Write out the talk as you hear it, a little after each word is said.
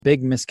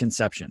big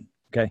misconception.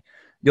 Okay.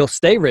 You'll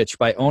stay rich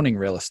by owning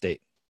real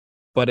estate,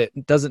 but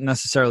it doesn't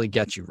necessarily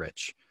get you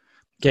rich.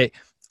 Okay.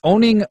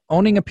 Owning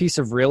a piece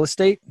of real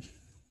estate,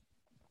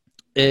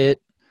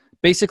 it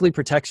basically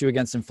protects you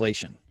against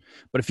inflation.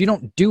 But if you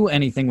don't do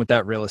anything with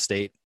that real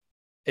estate,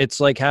 it's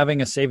like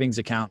having a savings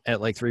account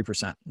at like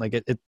 3%. Like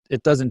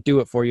it doesn't do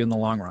it for you in the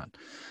long run.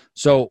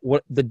 So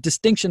what the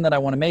distinction that I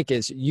want to make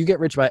is you get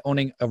rich by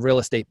owning a real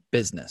estate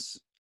business.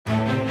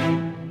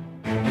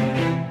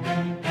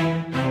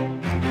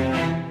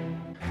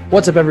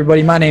 What's up,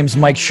 everybody? My name's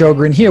Mike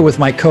Sjogren, here with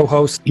my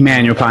co-host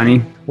Emmanuel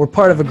Pani. We're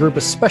part of a group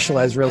of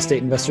specialized real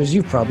estate investors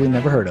you've probably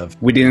never heard of.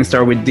 We didn't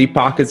start with deep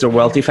pockets or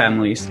wealthy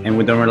families, and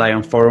we don't rely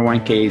on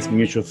 401ks,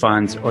 mutual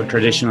funds, or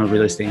traditional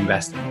real estate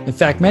investing. In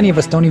fact, many of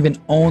us don't even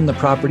own the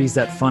properties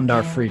that fund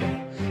our freedom.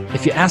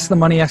 If you ask the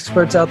money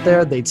experts out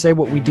there, they'd say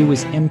what we do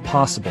is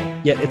impossible,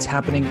 yet it's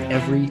happening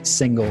every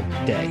single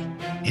day.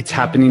 It's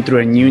happening through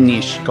a new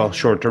niche called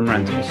short-term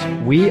rentals.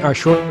 We are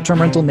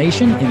Short-Term Rental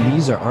Nation, and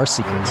these are our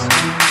secrets.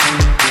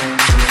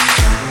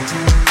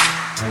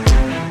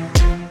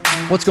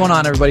 What's going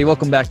on, everybody?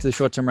 Welcome back to the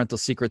Short-Term Rental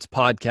Secrets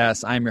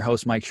podcast. I'm your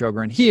host, Mike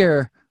Sjogren,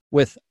 here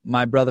with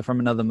my brother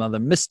from another mother,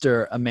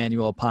 Mr.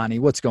 Emmanuel Pani.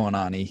 What's going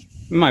on, E?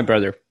 My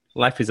brother,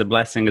 life is a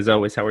blessing as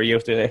always. How are you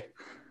today?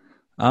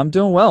 I'm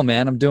doing well,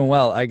 man. I'm doing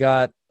well. I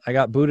got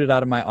booted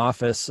out of my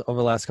office over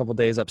the last couple of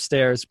days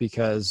upstairs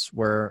because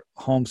we're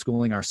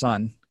homeschooling our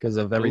son because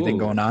of everything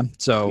going on.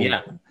 So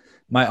yeah.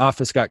 My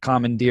office got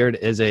commandeered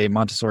as a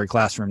Montessori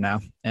classroom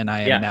now, and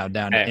I am now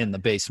down in the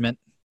basement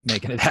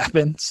making it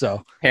happen.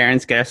 So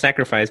parents gotta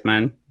sacrifice,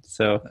 man.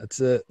 So that's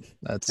it.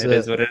 It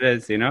is what it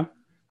is, you know?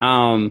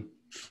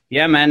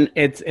 Yeah, man,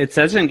 it's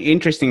such an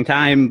interesting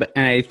time,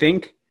 and I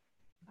think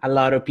a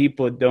lot of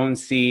people don't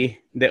see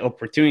the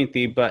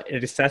opportunity, but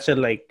it is such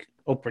a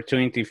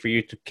opportunity for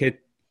you to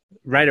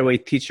right away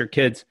teach your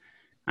kids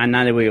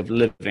another way of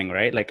living,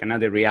 right? Like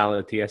another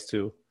reality as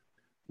to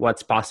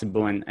what's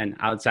possible and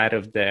outside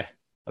of the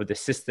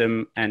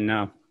system.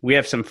 And we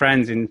have some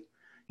friends in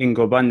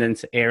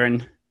GoAbundance,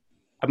 Aaron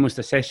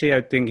Amustaseshi,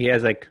 I think he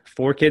has like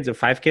 4 kids or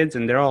 5 kids,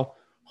 and they're all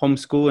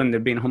homeschooled, and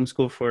they've been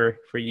homeschooled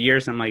for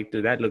years. I'm like,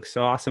 dude, that looks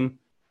so awesome.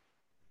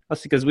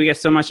 Also because we get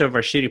so much of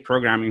our shitty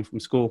programming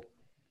from school.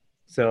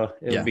 So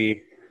it'll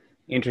be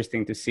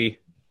interesting to see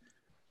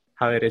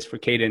how it is for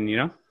Caden, you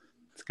know?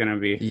 It's going to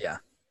be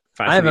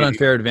I have an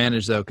unfair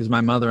advantage, though, because my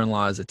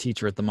mother-in-law is a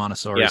teacher at the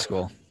Montessori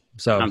school.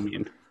 So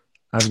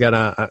I've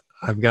got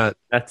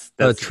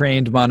a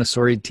trained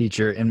Montessori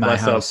techer in my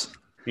house.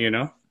 You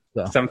know?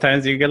 So.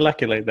 Sometimes you get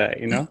lucky like that,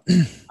 you know?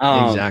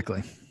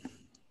 Exactly.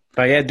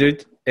 But yeah,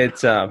 dude,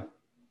 it's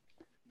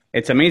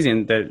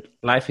amazing that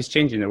life is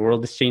changing. The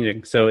world is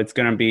changing. So it's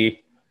going to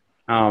be,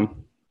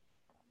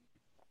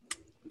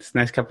 this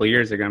next couple of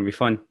years are going to be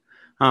fun.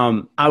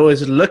 I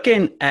was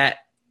looking at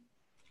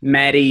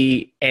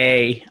Matty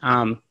A.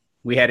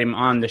 We had him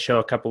on the show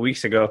a couple of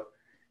weeks ago,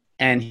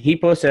 and he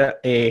posted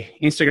a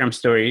Instagram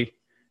story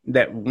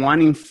that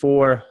 1 in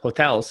 4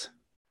 hotels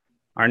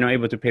are not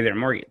able to pay their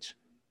mortgage.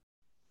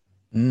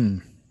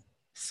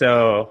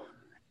 So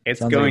it's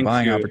sounds going like a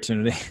buying to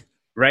opportunity,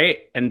 right?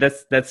 And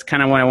that's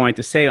kind of what I wanted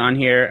to say on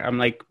here. I'm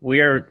like,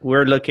 we're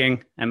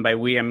looking, and by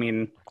we I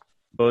mean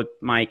both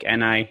Mike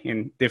and I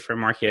in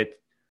different market.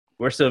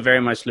 We're still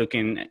very much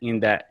looking in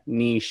that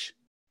niche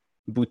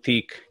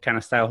boutique kind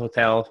of style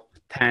hotel,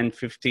 10,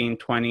 15,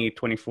 20,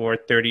 24,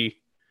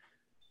 30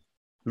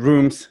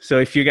 rooms. So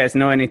if you guys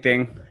know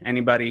anything,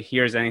 anybody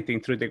hears anything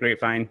through the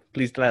grapevine,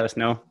 please let us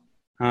know.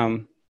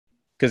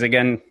 Because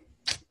again,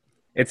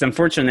 it's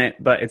unfortunate,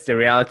 but it's the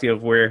reality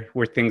of where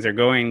things are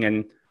going.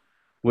 And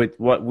with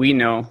what we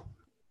know,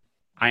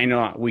 I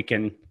know we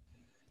can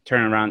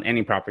turn around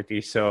any property.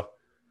 So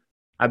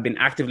I've been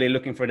actively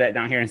looking for that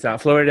down here in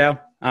South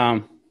Florida.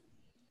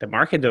 The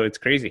market, though, it's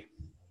crazy.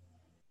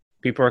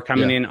 People are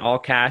coming in all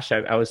cash.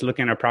 I was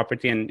looking at a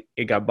property, and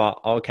it got bought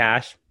all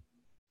cash,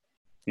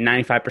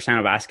 95%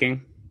 of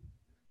asking.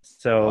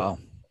 So,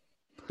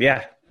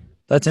 yeah.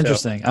 That's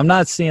interesting. I'm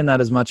not seeing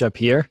that as much up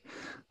here.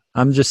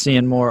 I'm just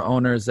seeing more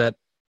owners that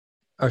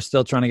are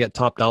still trying to get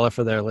top dollar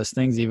for their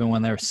listings, even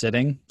when they're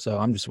sitting. So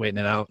I'm just waiting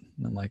it out.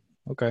 And I'm like,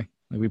 okay.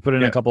 Like we put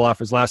in a couple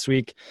offers last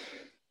week,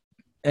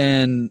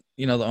 and,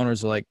 you know, the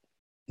owners are like,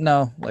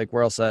 no, like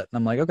we're all set. And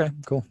I'm like, okay,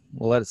 cool.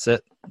 We'll let it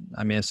sit.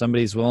 I mean, if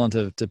somebody's willing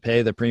to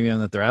pay the premium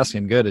that they're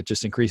asking, good. It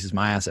just increases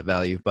my asset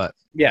value, but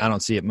I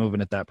don't see it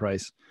moving at that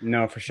price.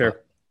 No, for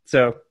sure.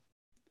 So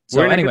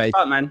we're in a good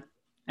spot, man.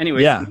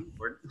 Anyway.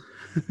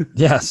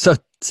 Yeah.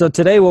 So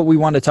today what we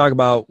want to talk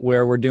about,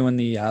 where we're doing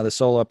the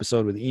solo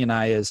episode with E and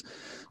I, is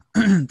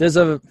there's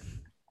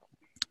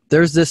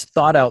this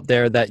thought out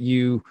there that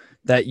you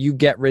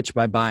get rich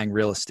by buying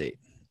real estate.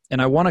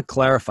 And I want to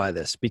clarify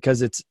this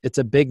because it's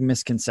a big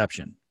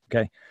misconception.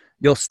 Okay.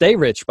 You'll stay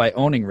rich by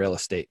owning real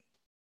estate,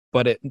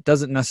 but it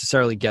doesn't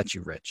necessarily get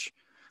you rich.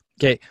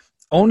 Okay.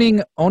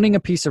 Owning a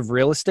piece of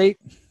real estate,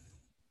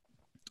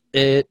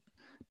 it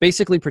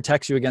basically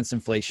protects you against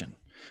inflation.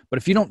 But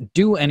if you don't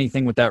do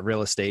anything with that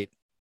real estate,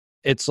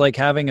 it's like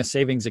having a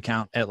savings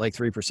account at like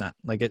 3%.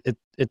 Like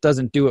it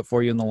doesn't do it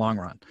for you in the long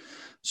run.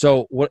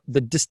 So what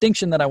the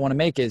distinction that I want to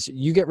make is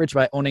you get rich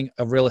by owning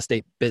a real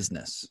estate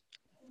business.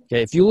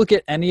 Okay. If you look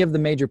at any of the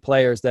major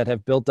players that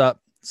have built up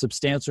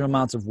substantial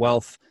amounts of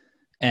wealth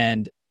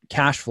and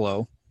cash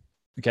flow,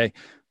 okay,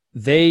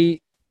 they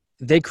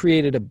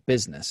created a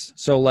business.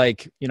 So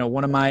like,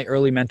 one of my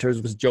early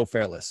mentors was Joe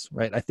Fairless,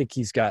 right? I think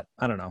he's got,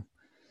 I don't know,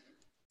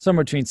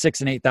 somewhere between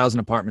 6,000 and 8,000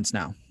 apartments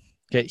now.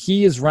 Okay.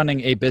 He is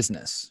running a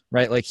business,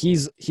 right? Like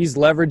he's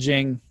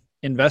leveraging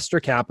investor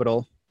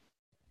capital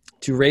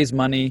to raise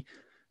money,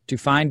 to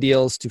find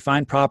deals, to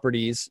find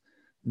properties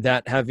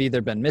that have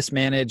either been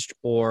mismanaged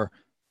or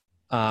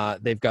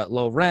they've got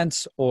low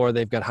rents or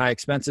they've got high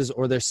expenses,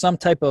 or there's some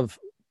type of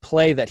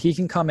play that he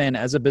can come in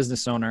as a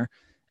business owner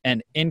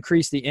and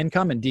increase the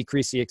income and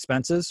decrease the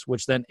expenses,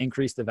 which then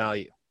increase the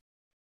value.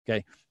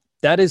 Okay.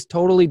 That is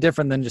totally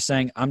different than just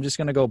saying, I'm just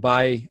going to go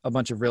buy a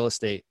bunch of real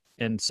estate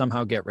and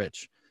somehow get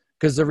rich.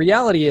 Because the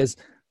reality is,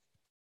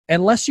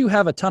 unless you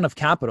have a ton of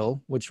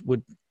capital, which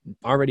would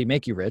already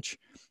make you rich,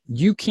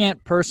 you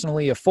can't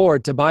personally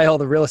afford to buy all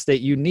the real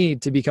estate you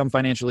need to become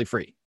financially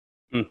free.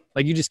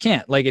 Like you just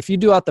can't. Like if you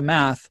do out the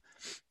math,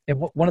 and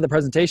one of the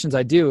presentations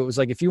I do, it was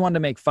like, if you wanted to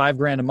make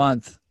 $5,000 a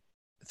month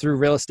through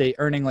real estate,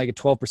 earning like a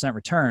 12%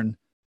 return,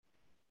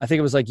 I think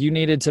it was like you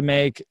needed to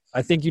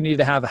have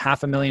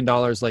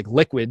 $500,000 like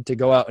liquid to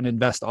go out and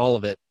invest all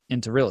of it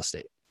into real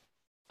estate.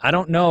 I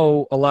don't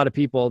know a lot of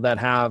people that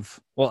have,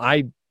 well,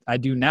 I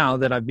do now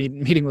that I've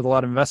been meeting with a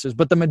lot of investors,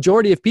 but the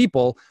majority of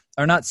people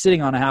are not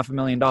sitting on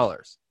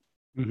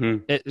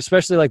 $500,000,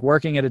 especially like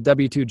working at a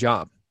W-2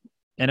 job.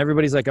 And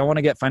everybody's like, I want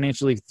to get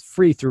financially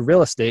free through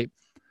real estate.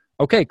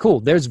 Okay,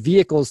 cool. There's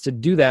vehicles to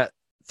do that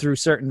through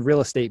certain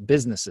real estate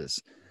businesses,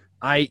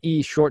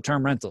 i.e.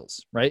 short-term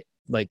rentals, right?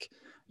 Like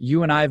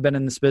you and I have been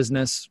in this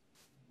business.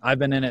 I've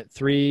been in it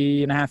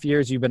 3.5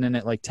 years. You've been in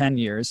it like 10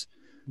 years,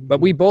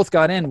 but we both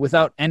got in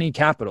without any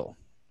capital,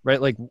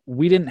 right? Like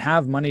we didn't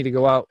have money to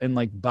go out and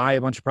like buy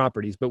a bunch of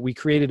properties, but we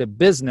created a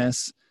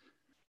business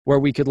where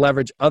we could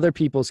leverage other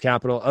people's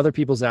capital, other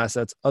people's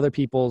assets, other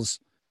people's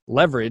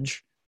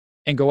leverage,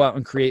 and go out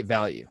and create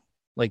value.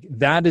 Like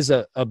that is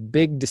a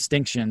big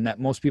distinction that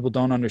most people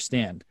don't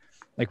understand.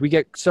 Like we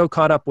get so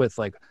caught up with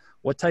like,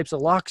 what types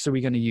of locks are we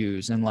going to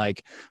use? And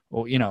like,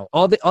 well,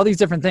 all these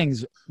different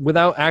things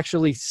without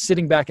actually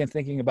sitting back and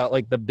thinking about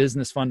like the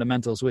business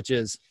fundamentals, which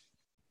is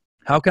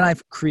how can I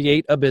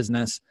create a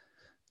business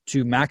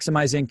to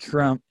maximize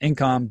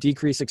income,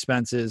 decrease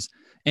expenses,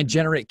 and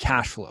generate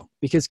cash flow?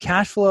 Because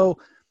cash flow,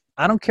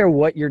 I don't care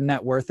what your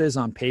net worth is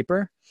on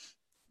paper.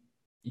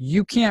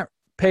 You can't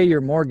pay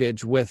your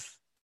mortgage with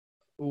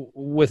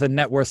a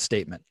net worth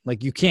statement.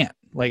 Like you can't,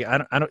 like, I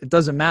don't, it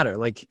doesn't matter.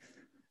 Like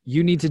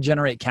you need to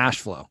generate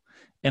cash flow.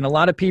 And a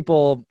lot of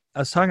people, I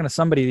was talking to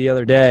somebody the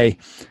other day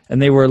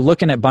and they were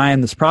looking at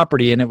buying this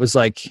property and it was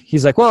like,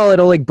 he's like, well,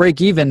 it'll like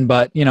break even,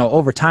 but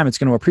over time it's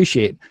going to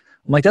appreciate.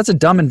 I'm like, that's a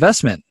dumb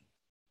investment.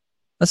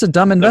 That's a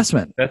dumb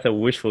investment. That's a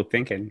wishful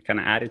thinking kind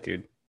of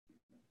attitude.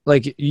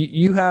 Like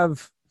you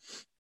have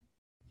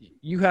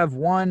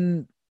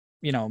one,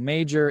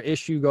 major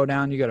issue go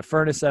down, you got a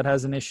furnace that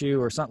has an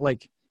issue or something,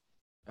 like,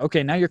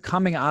 okay, now you're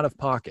coming out of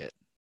pocket.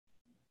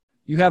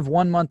 You have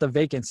 1 month of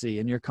vacancy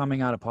and you're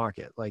coming out of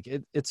pocket. Like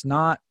it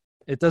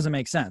doesn't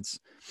make sense.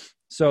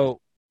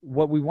 So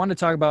what we want to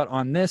talk about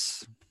on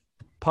this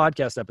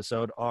podcast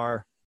episode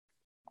are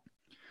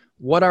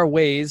what are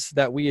ways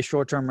that we as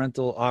short-term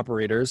rental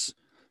operators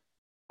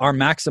are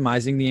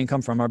maximizing the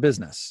income from our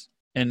business.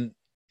 And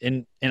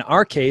in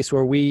our case,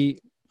 where we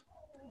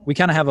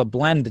kind of have a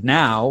blend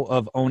now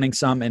of owning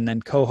some and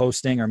then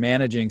co-hosting or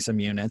managing some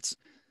units.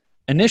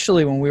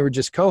 Initially, when we were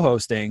just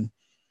co-hosting,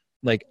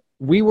 like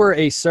we were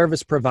a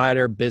service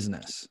provider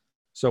business.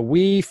 So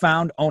we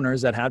found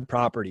owners that had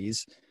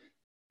properties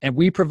and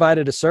we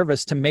provided a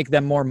service to make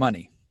them more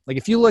money. Like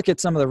if you look at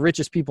some of the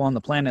richest people on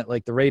the planet,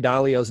 like the Ray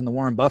Dalios and the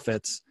Warren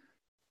Buffetts,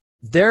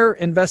 they're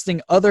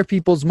investing other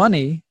people's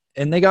money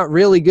and they got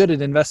really good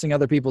at investing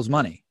other people's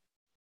money.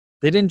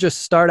 They didn't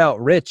just start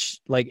out rich,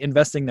 like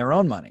investing their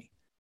own money.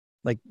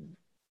 Like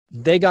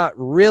they got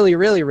really,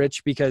 really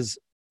rich because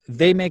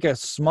they make a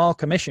small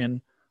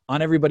commission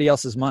on everybody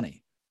else's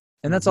money.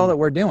 And that's all that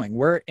we're doing.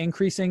 We're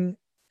increasing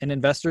an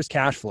investor's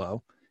cash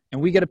flow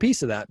and we get a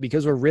piece of that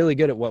because we're really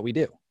good at what we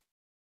do.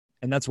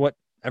 And that's what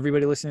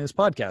everybody listening to this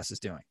podcast is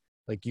doing.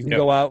 Like you can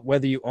go out,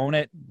 whether you own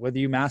it, whether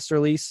you master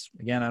lease,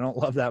 again, I don't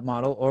love that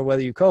model, or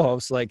whether you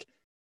co-host, like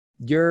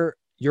you're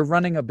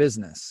running a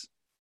business,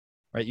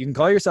 right? You can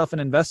call yourself an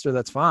investor,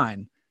 that's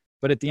fine.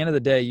 But at the end of the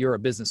day, you're a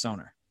business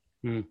owner.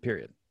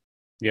 Period.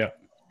 Yeah.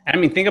 I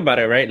mean, think about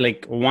it, right?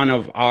 Like one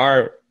of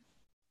our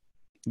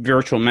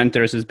virtual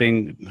mentors has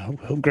been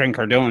Grant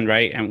Cardone,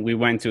 right? And we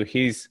went to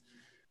his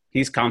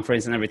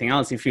conference and everything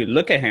else. If you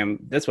look at him,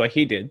 that's what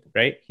he did,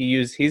 right? He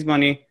used his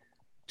money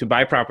to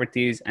buy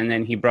properties and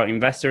then he brought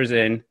investors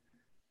in,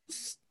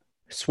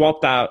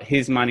 swapped out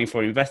his money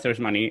for investors'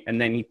 money, and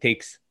then he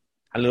takes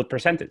a little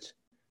percentage.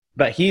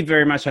 But he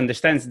very much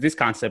understands this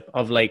concept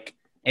of like,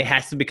 it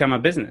has to become a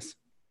business.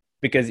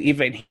 because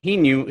even he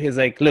knew, he's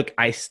like, look,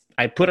 I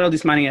put all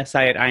this money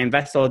aside, I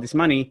invest all this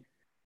money,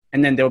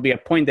 and then there'll be a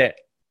point that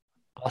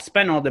I'll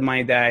spend all the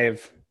money that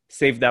I've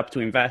saved up to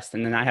invest,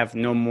 and then I have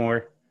no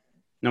more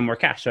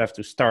cash. So I have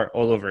to start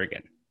all over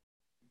again.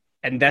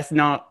 And that's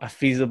not a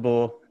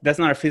feasible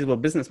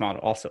business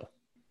model also,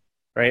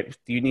 right?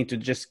 You need to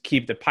just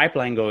keep the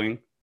pipeline going.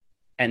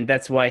 And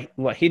that's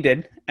what he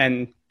did.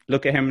 And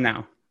look at him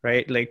now,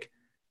 right? Like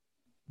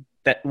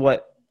that,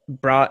 what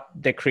brought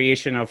the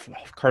creation of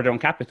Cardone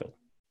Capital.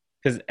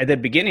 Because at the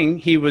beginning,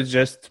 he was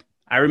just,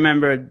 I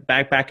remember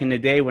back in the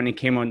day when he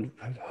came on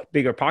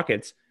Bigger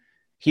Pockets,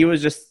 he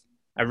was just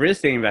a real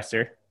estate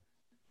investor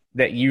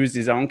that used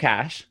his own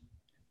cash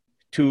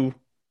to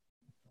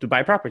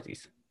buy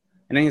properties.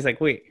 And then he's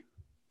like, wait,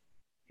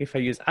 if I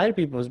use other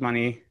people's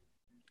money,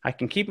 I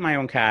can keep my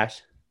own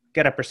cash,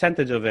 get a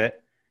percentage of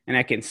it, and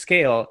I can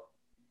scale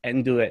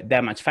and do it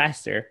that much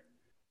faster.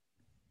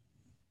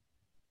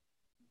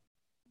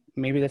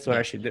 Maybe that's what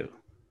I should do.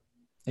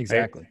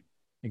 Exactly. Right?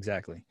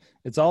 Exactly.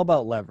 It's all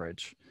about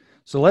leverage.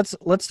 So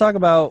let's talk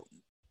about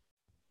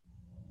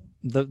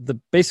the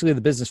basically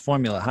the business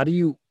formula. How do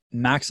you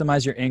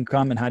maximize your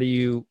income and how do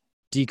you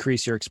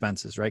decrease your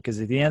expenses, right? Because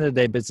at the end of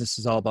the day, business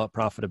is all about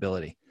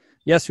profitability.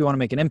 Yes, we want to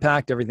make an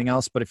impact, everything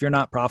else, but if you're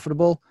not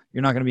profitable,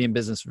 you're not going to be in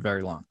business for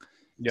very long.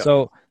 Yep.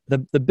 So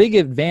the big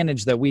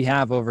advantage that we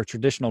have over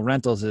traditional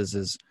rentals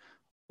is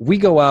we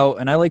go out,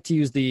 and I like to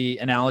use the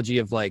analogy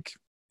of like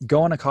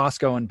going to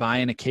Costco and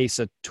buying a case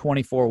of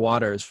 24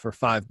 waters for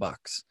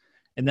 $5.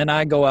 And then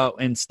I go out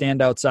and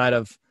stand outside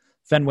of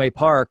Fenway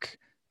Park,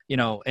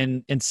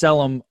 and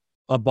sell them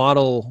a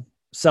bottle,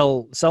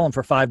 sell them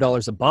for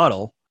 $5 a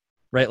bottle.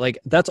 Right? Like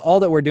that's all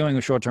that we're doing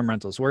with short-term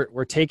rentals.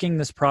 We're taking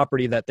this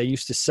property that they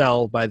used to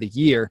sell by the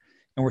year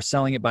and we're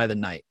selling it by the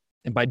night.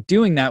 And by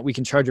doing that, we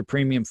can charge a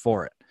premium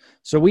for it.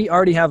 So we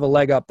already have a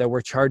leg up that we're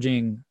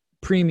charging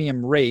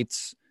premium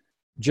rates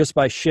just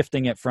by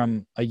shifting it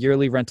from a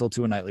yearly rental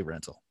to a nightly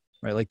rental,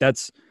 right? Like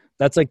that's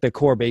like the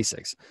core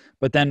basics.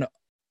 But then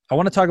I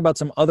want to talk about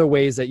some other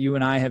ways that you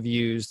and I have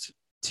used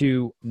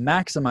to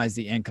maximize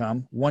the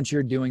income once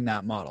you're doing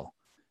that model.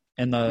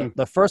 And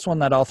the first one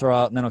that I'll throw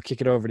out and then I'll kick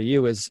it over to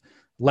you is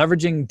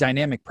leveraging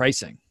dynamic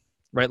pricing,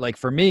 right? Like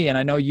for me, and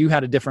I know you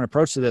had a different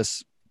approach to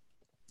this,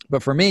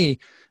 but for me,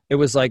 it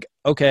was like,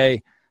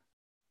 okay,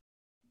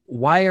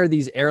 why are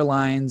these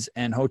airlines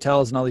and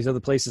hotels and all these other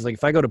places, like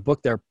if I go to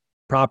book their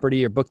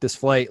property or book this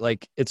flight,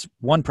 like it's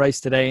one price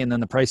today and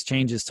then the price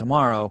changes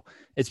tomorrow.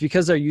 It's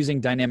because they're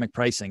using dynamic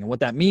pricing. And what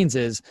that means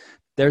is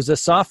there's a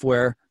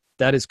software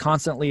that is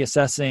constantly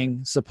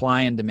assessing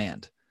supply and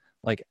demand.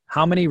 Like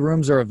how many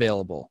rooms are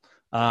available?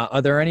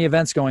 Are there any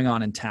events going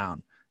on in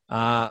town?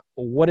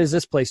 What is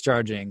this place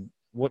charging?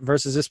 What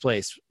versus this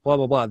place? Blah,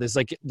 blah, blah. There's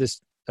like this,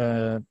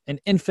 an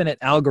infinite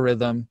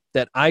algorithm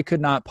that I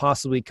could not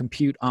possibly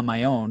compute on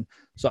my own.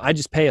 So I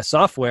just pay a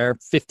software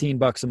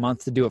 $15 a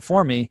month to do it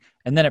for me.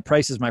 And then it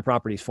prices my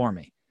properties for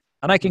me.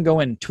 And I can go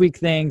and tweak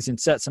things and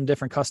set some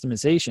different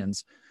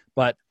customizations.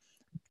 But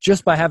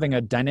just by having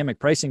a dynamic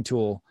pricing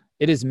tool,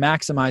 it is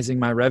maximizing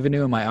my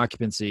revenue and my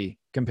occupancy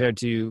compared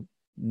to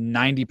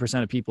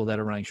 90% of people that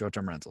are running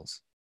short-term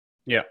rentals.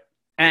 Yeah.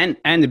 And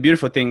the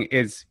beautiful thing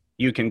is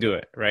you can do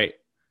it, right?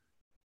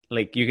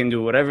 Like you can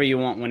do whatever you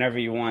want, whenever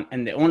you want.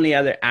 And the only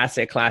other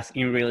asset class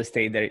in real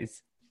estate that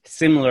is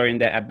similar in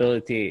that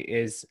ability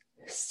is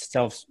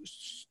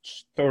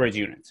self-storage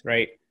units,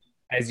 right?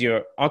 As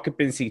your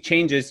occupancy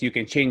changes, you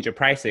can change your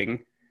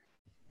pricing,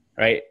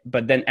 right?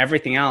 But then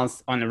everything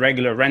else on a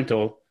regular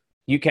rental,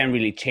 you can't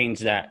really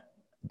change that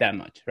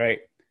much, right?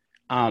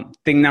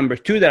 Thing number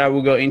two that I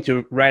will go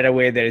into right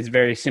away that is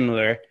very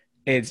similar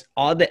is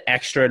all the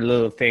extra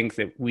little things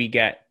that we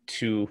get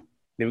to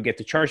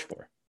charge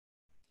for.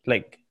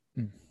 Like,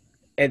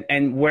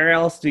 and where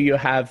else do you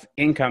have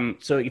income?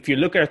 So if you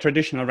look at a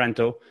traditional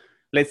rental,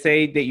 let's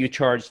say that you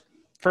charge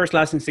first,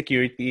 last, and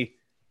security,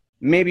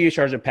 maybe you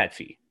charge a pet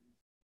fee,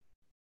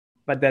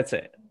 but that's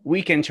it. We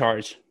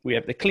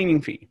have the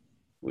cleaning fee,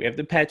 we have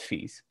the pet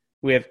fees,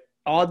 we have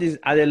all these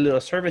other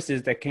little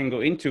services that can go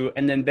into,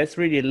 and then that's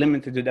really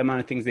limited to the amount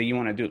of things that you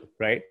want to do,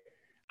 right?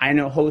 I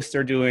know hosts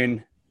are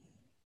doing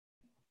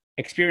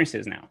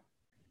experiences now,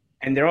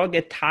 and they all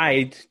get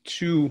tied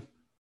to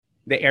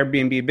the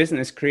Airbnb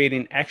business,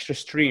 creating extra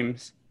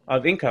streams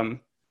of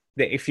income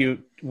that if you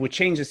would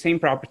change the same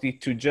property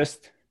to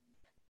just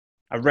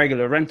a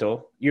regular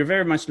rental, you're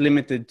very much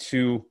limited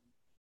to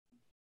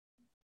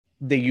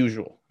the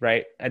usual,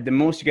 right? At the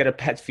most, you get a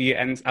pet fee,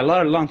 and a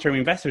lot of long-term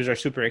investors are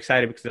super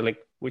excited because they're like,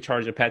 we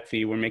charge a pet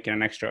fee, we're making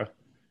an extra,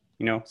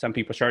 some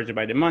people charge it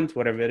by the month,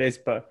 whatever it is,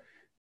 but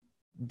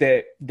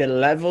the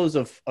levels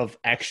of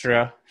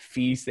extra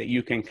fees that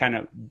you can kind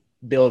of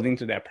build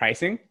into that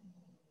pricing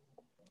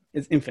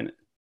is infinite.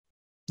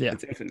 Yeah.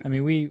 It's infinite. I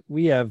mean,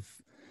 we have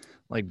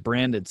like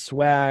branded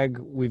swag.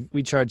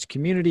 We charge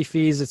community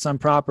fees at some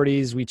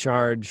properties. We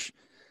charge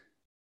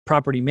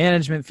property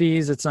management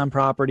fees at some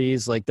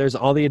properties. Like there's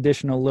all the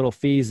additional little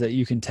fees that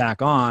you can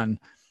tack on.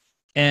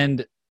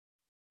 And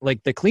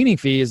like the cleaning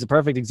fee is a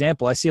perfect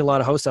example. I see a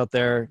lot of hosts out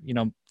there,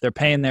 they're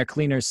paying their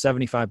cleaners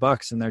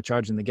 $75 and they're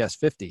charging the guests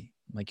 50.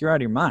 I'm like, you're out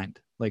of your mind.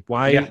 Like,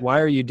 why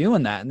are you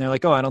doing that? And they're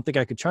like, oh, I don't think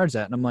I could charge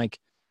that. And I'm like,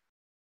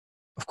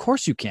 of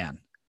course you can.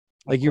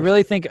 Like, you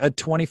really think a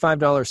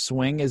 $25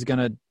 swing is going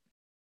to,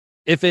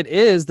 if it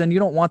is, then you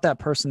don't want that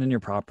person in your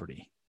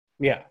property.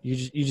 Yeah.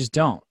 You just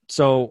don't.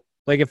 So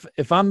like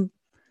if I'm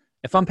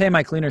paying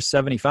my cleaners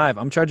 75,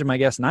 I'm charging my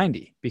guests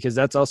 90 because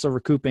that's also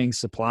recouping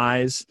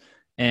supplies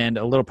and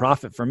a little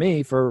profit for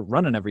me for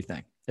running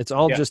everything. It's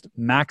all just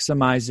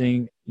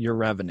maximizing your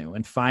revenue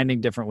and finding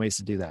different ways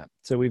to do that.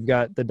 So we've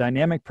got the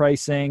dynamic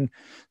pricing,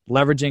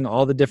 leveraging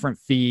all the different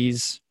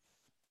fees.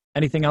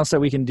 Anything else that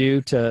we can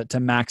do to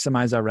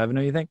maximize our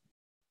revenue, you think?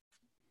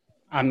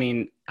 I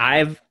mean,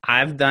 I've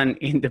done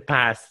in the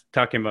past,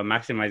 talking about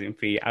maximizing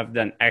fee, I've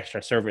done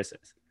extra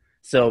services.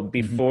 So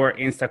before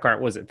Instacart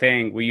was a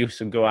thing, we used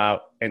to go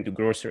out and do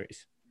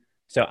groceries.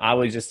 So I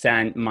would just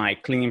send my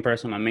cleaning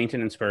person, my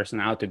maintenance person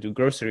out to do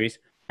groceries,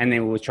 and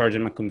then we would charge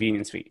them a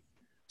convenience fee.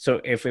 So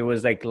if it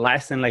was like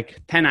less than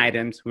like 10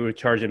 items, we would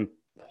charge them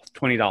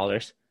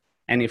 $20.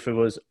 And if it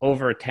was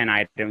over 10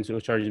 items, we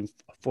would charge them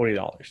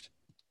 $40.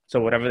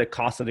 So whatever the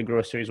cost of the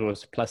groceries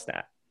was plus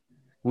that.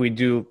 We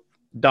do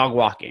dog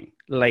walking.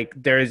 Like,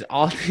 there's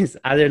all these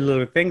other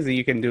little things that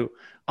you can do.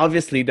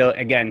 Obviously, though,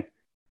 again,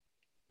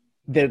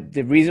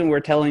 the reason we're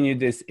telling you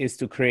this is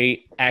to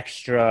create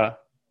extra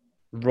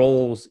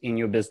roles in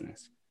your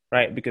business,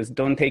 right? Because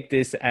don't take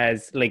this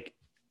as like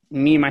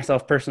me,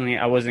 myself personally,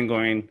 I wasn't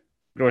going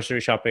grocery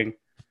shopping.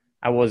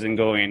 I wasn't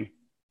going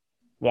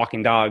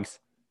walking dogs.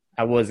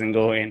 I wasn't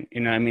going,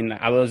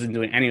 I wasn't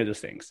doing any of those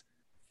things.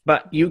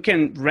 But you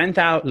can rent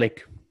out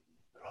like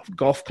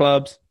golf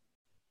clubs.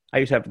 I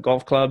used to have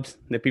golf clubs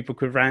that people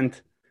could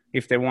rent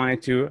if they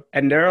wanted to.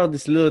 And there are all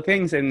these little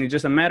things. And it's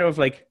just a matter of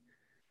like,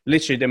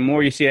 literally, the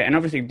more you see it, and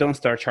obviously don't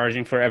start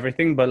charging for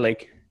everything, but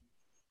like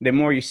the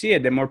more you see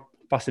it, the more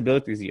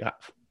possibilities you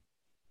have.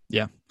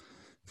 Yeah,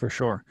 for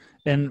sure.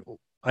 And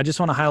I just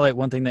want to highlight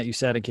one thing that you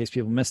said in case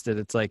people missed it.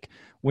 It's like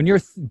when you're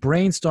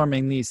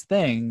brainstorming these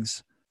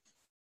things,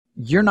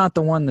 you're not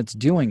the one that's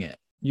doing it.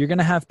 You're going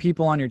to have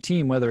people on your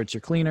team, whether it's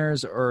your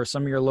cleaners or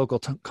some of your local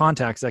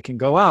contacts that can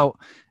go out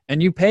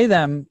and you pay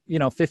them,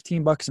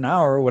 $15 an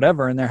hour or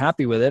whatever, and they're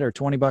happy with it, or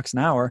 $20 an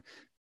hour.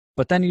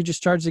 But then you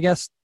just charge the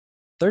guests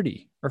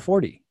 30 or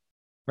 40,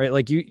 right?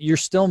 Like you're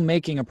still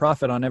making a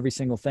profit on every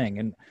single thing.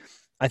 And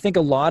I think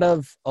a lot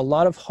of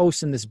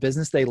hosts in this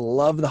business, they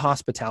love the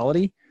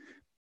hospitality,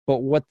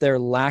 but what they're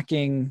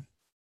lacking,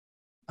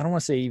 I don't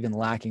want to say even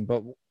lacking,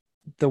 but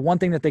the one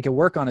thing that they can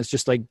work on is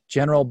just like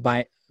general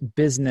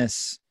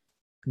business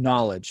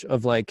knowledge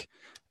of like,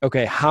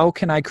 okay, how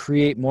can I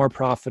create more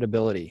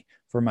profitability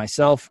for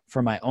myself,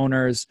 for my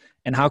owners,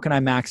 and how can I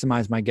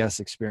maximize my guest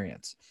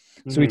experience?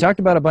 So we talked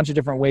about a bunch of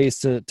different ways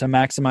to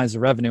maximize the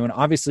revenue. And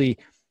obviously,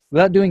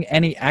 without doing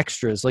any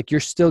extras, like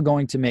you're still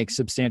going to make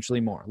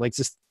substantially more. Like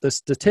just the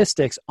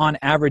statistics, on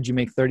average, you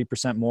make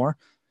 30% more.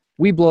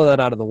 We blow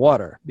that out of the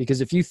water because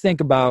if you think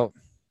about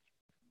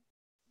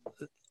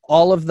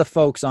all of the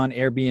folks on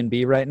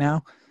Airbnb right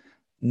now,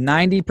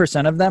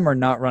 90% of them are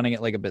not running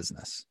it like a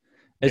business.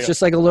 It's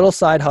just like a little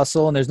side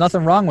hustle, and there's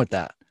nothing wrong with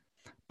that.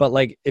 But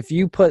like if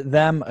you put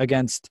them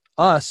against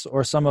us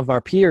or some of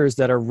our peers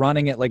that are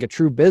running it like a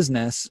true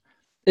business,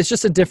 it's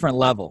just a different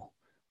level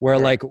where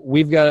like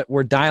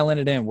we're dialing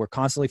it in. We're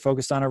constantly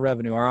focused on our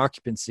revenue, our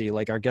occupancy,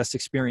 like our guest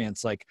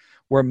experience. Like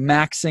we're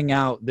maxing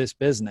out this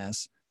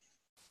business.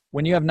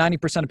 When you have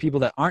 90% of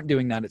people that aren't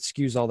doing that, it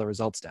skews all the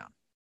results down.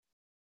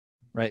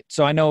 Right.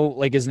 So I know,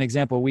 like, as an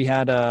example, we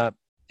had an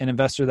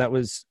investor that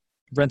was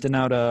renting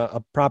out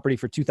a property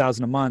for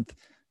 $2,000 a month.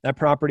 That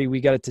property,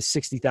 we got it to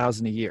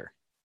 $60,000 a year.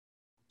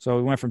 So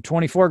we went from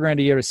 24 grand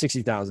a year to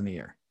 60,000 a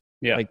year.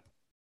 Yeah. Like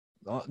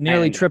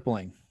nearly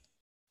tripling.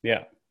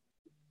 Yeah.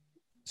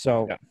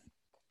 So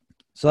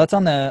that's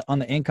on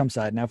the income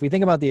side. Now, if we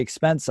think about the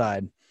expense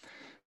side,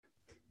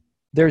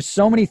 there's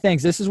so many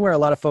things. This is where a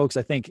lot of folks,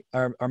 I think,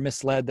 are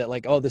misled that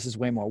like, oh, this is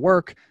way more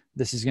work.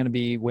 This is going to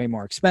be way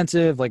more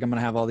expensive. Like I'm going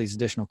to have all these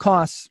additional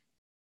costs.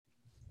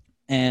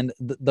 And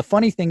the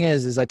funny thing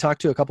is I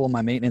talked to a couple of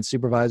my maintenance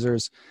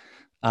supervisors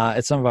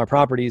at some of our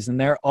properties, and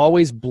they're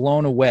always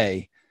blown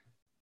away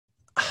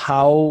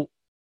how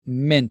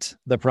mint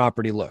the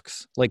property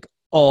looks, like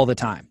all the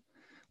time.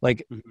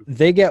 Like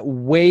they get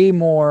way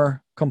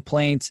more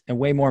complaints and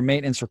way more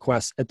maintenance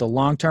requests at the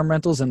long-term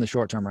rentals than the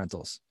short-term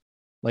rentals,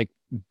 like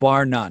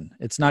bar none.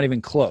 It's not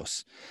even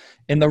close.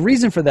 And the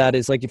reason for that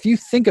is like, if you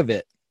think of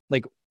it,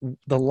 like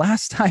the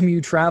last time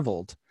you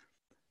traveled,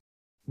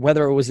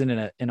 whether it was in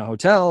a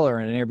hotel or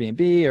in an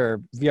Airbnb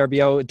or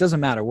VRBO, it doesn't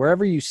matter.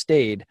 Wherever you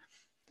stayed,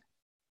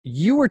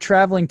 you were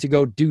traveling to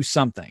go do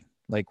something,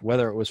 like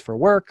whether it was for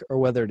work or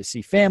whether to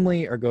see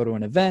family or go to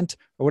an event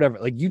or whatever.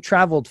 Like you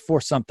traveled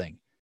for something.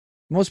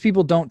 Most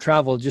people don't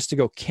travel just to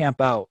go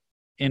camp out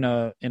in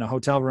a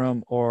hotel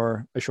room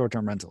or a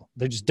short-term rental.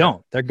 They just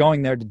don't. They're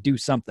going there to do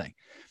something.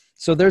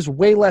 So there's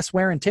way less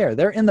wear and tear.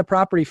 They're in the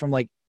property from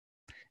like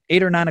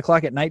 8 or 9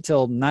 o'clock at night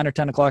till 9 or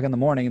 10 o'clock in the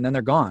morning, and then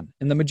they're gone.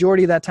 And the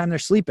majority of that time they're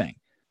sleeping.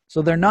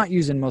 So they're not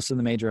using most of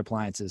the major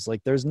appliances.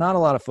 Like there's not a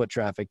lot of foot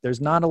traffic.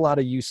 There's not a lot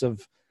of use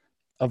of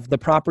the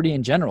property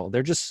in general.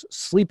 They're just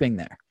sleeping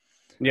there.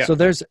 Yeah. So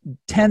there's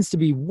tends to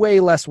be way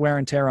less wear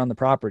and tear on the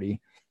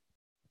property.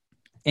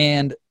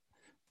 And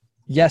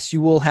yes,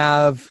 you will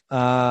have,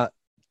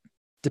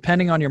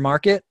 depending on your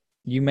market,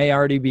 you may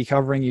already be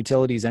covering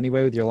utilities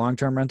anyway with your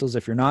long-term rentals.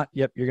 If you're not,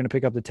 yep, you're going to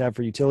pick up the tab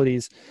for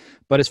utilities.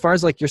 But as far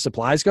as like your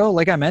supplies go,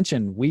 like I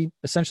mentioned, we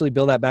essentially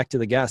bill that back to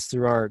the guests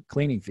through our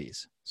cleaning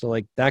fees. So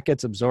like that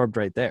gets absorbed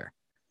right there.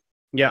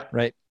 Yeah.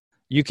 Right.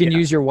 You can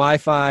use your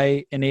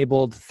Wi-Fi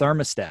enabled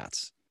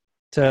thermostats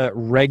to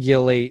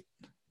regulate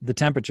the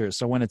temperatures.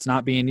 So when it's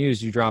not being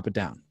used, you drop it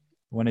down.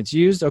 When it's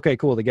used, okay,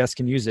 cool. The guests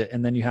can use it.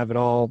 And then you have it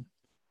all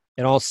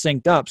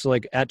synced up. So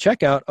like at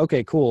checkout,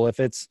 okay, cool. If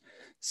it's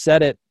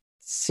set at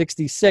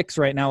 66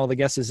 right now while the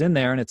guest is in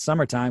there and it's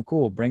summertime,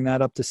 cool. Bring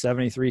that up to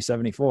 73,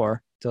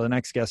 74 till the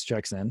next guest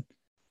checks in,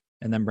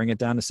 and then bring it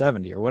down to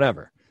 70 or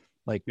whatever.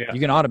 Like you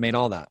can automate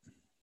all that.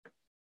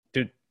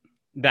 Dude,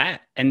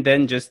 that, and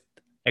then just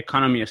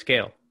economy of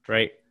scale,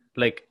 right?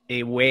 Like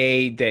a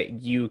way that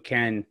you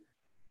can,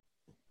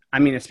 I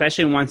mean,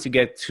 especially once you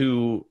get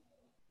to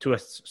a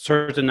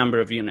certain number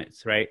of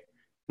units, right?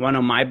 One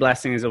of my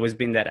blessings has always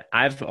been that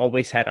I've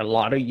always had a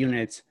lot of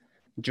units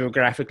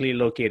geographically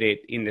located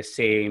in the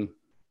same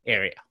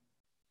area,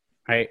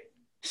 right?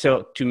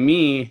 So to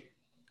me,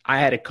 I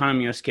had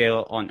economy of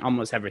scale on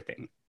almost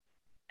everything.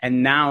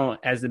 And now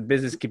as the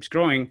business keeps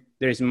growing,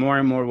 there's more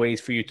and more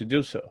ways for you to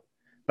do so.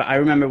 But I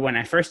remember when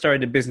I first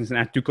started the business and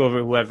I took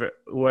over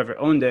whoever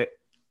owned it,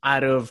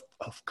 out of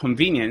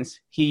convenience,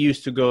 he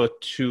used to go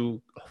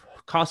to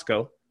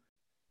Costco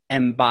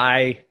and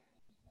buy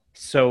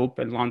soap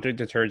and laundry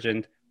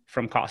detergent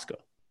from Costco.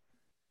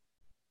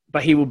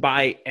 But he would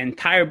buy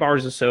entire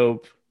bars of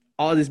soap,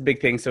 all these big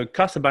things. So it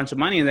costs a bunch of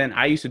money. And then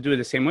I used to do it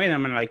the same way. And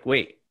I'm like,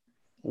 wait,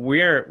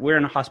 we're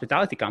in a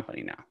hospitality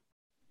company now.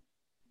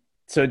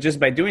 So just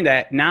by doing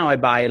that, now I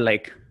buy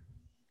like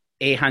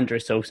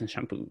 800 soaps and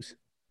shampoos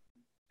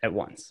at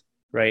once,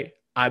 right?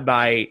 I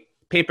buy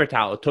paper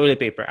towel, toilet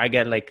paper. I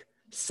get like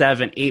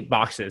 7, 8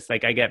 boxes.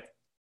 Like I get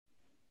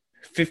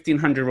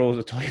 1,500 rolls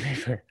of toilet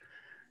paper,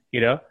 you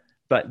know?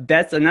 But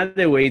that's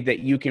another way that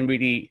you can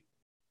really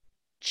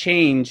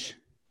change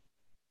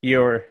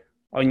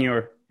on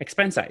your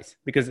expense size.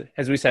 Because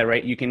as we said,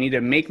 right, you can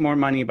either make more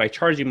money by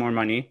charging more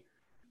money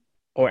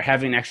or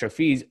having extra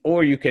fees,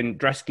 or you can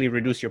drastically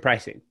reduce your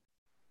pricing.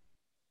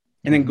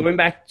 And then going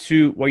back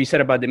to what you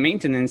said about the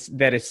maintenance,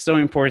 that is so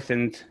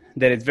important,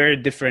 that it's very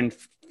different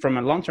from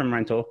a long-term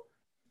rental,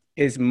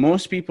 is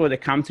most people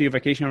that come to your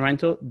vacation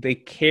rental, they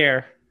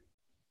care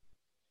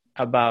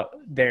about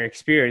their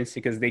experience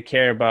because they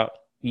care about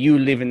you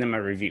leaving them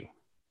a review,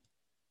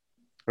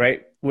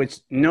 right? Which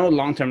no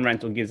long-term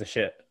rental gives a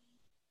shit.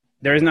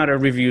 There is not a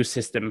review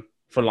system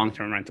for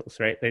long-term rentals,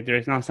 right? Like there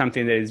is not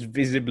something that is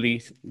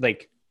visibly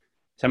like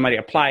somebody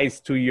applies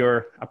to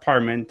your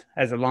apartment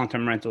as a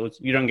long-term rental.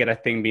 You don't get a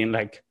thing being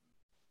like,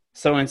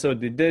 so-and-so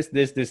did this,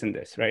 and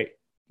this, right?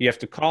 You have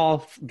to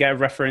call, get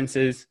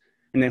references,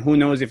 and then who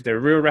knows if they're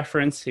real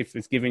reference, if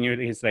it's giving you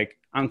his like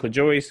Uncle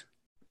Joey's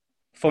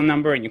phone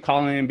number and you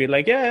call in and be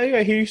like,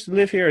 yeah, he used to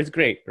live here. It's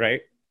great,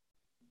 right?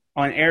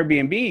 On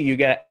Airbnb, you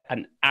get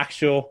an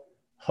actual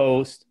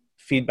host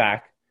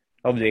feedback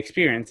of the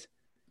experience.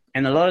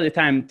 And a lot of the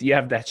time you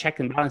have that check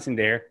and balance in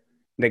there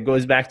that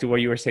goes back to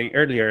what you were saying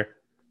earlier.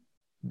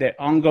 The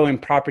ongoing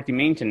property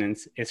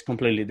maintenance is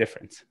completely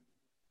different.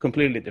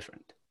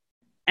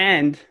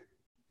 And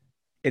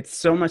it's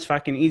so much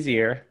fucking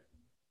easier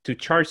to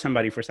charge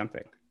somebody for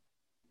something.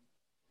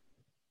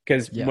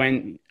 Because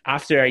when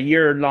after a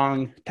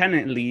year-long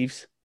tenant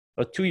leaves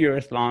or 2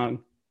 years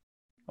long,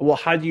 well,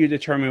 how do you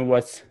determine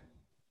what's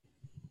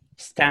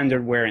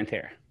standard wear and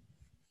tear?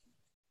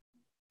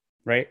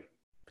 Right?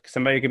 Because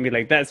somebody can be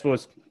like, that's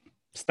what's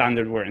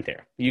standard wear and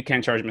tear. You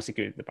can't charge my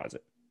security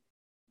deposit.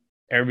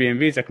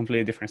 Airbnb is a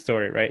completely different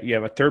story, right? You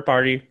have a third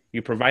party,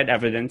 you provide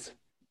evidence,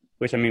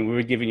 which I mean, we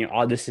were giving you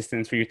all the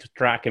systems for you to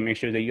track and make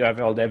sure that you have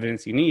all the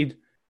evidence you need.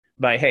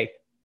 But hey,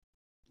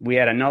 we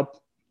had a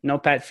no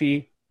pet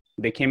fee.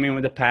 They came in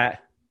with a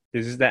pet.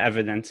 This is the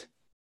evidence,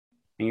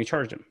 and you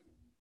charge them.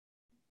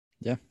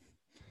 Yeah.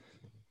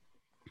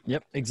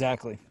 Yep,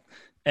 exactly.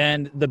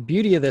 And the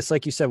beauty of this,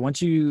 like you said,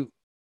 once you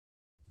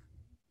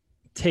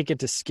take it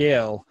to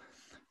scale,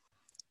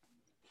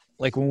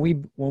 like when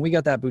we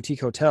got that boutique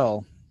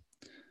hotel,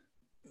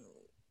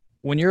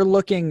 when you're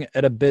looking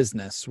at a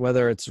business,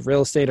 whether it's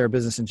real estate or a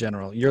business in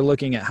general, you're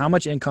looking at how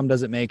much income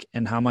does it make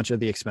and how much are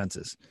the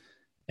expenses.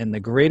 And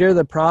the greater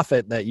the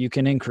profit that you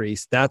can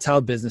increase, that's how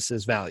business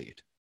is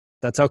valued.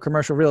 That's how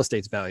commercial real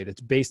estate's valued.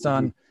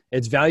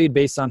 It's valued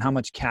based on how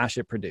much cash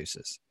it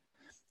produces.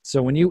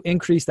 So when you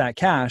increase that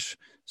cash,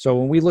 so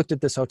when we looked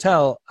at this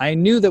hotel, I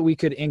knew that we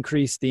could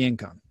increase the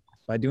income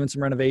by doing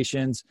some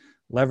renovations,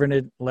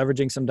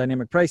 leveraging some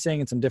dynamic pricing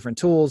and some different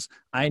tools.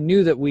 I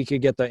knew that we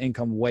could get the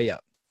income way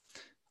up.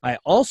 I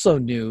also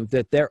knew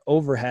that their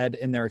overhead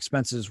and their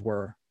expenses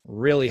were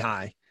really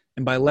high.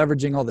 And by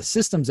leveraging all the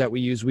systems that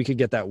we use, we could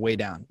get that way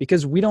down,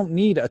 because we don't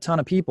need a ton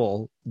of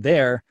people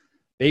there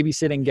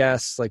babysitting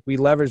guests. Like, we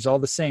leveraged all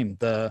the same,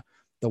 the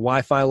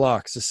Wi-Fi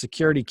locks, the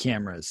security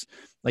cameras.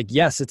 Like,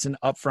 yes, it's an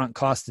upfront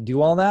cost to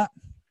do all that,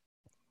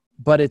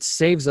 but it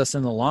saves us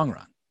in the long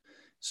run.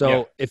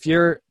 So if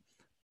you're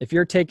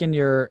taking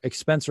your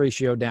expense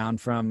ratio down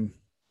from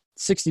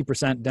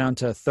 60% down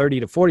to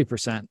 30 to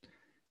 40%,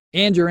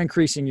 and you're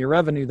increasing your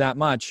revenue that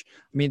much,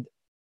 I mean,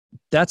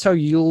 that's how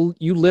you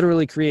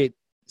literally create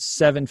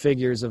 7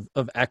 figures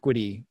of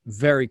equity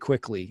very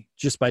quickly,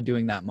 just by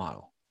doing that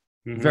model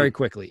very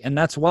quickly. And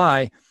that's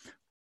why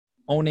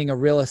owning a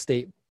real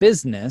estate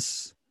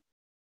business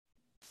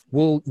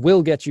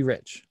will get you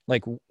rich.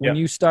 Like, when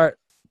you start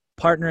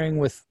partnering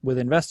with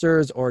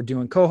investors or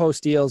doing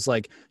co-host deals,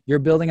 like, you're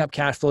building up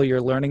cash flow,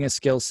 you're learning a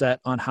skill set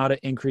on how to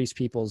increase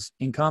people's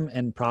income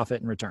and profit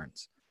and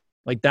returns.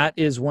 Like, that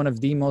is one of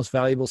the most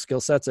valuable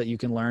skill sets that you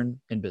can learn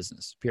in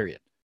business, period.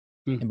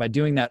 And by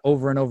doing that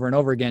over and over and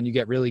over again, you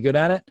get really good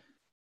at it.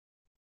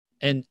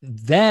 And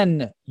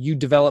then you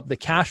develop the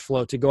cash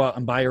flow to go out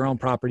and buy your own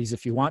properties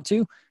if you want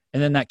to.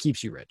 And then that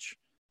keeps you rich.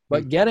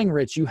 But getting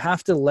rich, you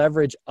have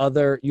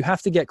to you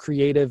have to get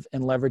creative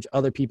and leverage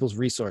other people's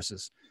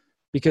resources,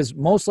 because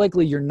most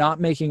likely you're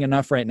not making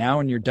enough right now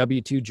in your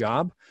W-2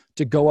 job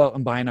to go out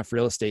and buy enough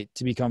real estate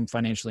to become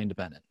financially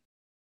independent.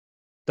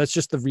 That's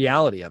just the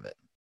reality of it.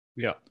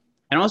 Yeah.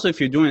 And also, if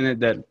you're doing it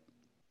that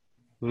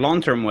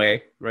long-term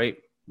way, right?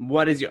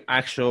 What is your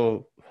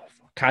actual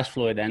cash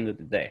flow at the end of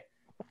the day,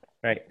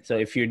 right? So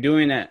if you're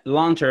doing it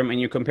long-term and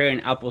you're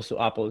comparing apples to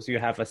apples, you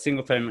have a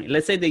single family.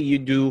 Let's say that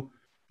you're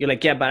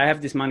like, yeah, but I have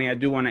this money, I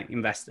do want to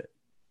invest it.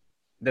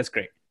 That's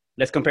great.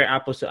 Let's compare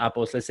apples to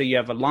apples. Let's say you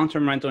have a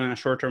long-term rental and a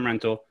short-term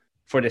rental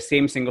for the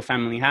same single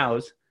family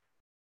house.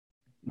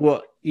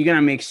 Well, you're going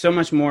to make so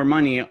much more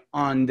money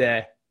on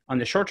the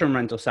short-term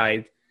rental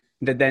side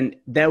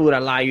that would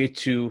allow you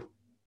to,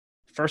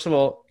 first of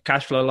all,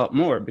 cash flow a lot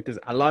more, because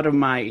a lot of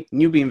my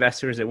newbie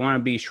investors that want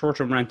to be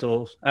short-term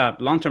rentals,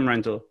 long-term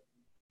rental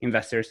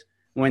investors,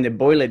 when they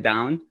boil it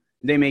down,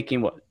 they're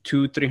making what,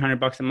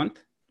 $200-$300 a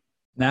month?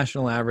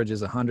 National average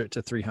is $100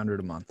 to $300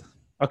 a month.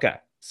 Okay.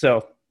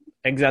 So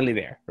exactly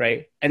there,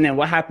 right? And then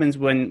what happens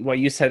when what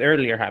you said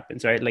earlier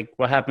happens, right? Like,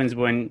 what happens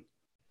when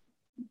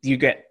you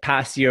get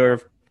past your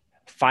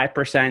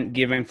 5%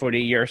 given for the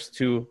years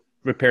to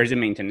repairs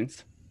and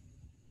maintenance?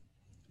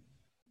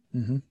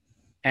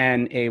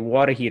 And a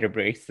water heater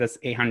breaks, that's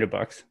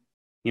 $800.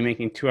 You're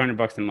making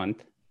 $200 a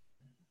month.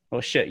 Oh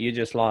shit, you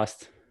just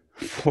lost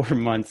 4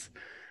 months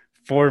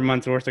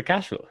worth of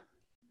cash flow.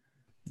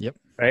 Yep.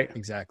 Right?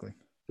 Exactly.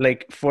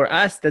 Like, for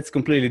us, that's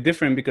completely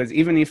different, because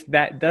even if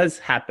that does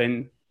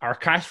happen, our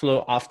cash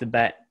flow off the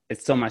bat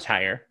is so much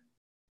higher.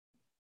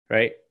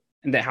 Right?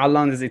 And then how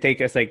long does it take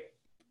us? Like,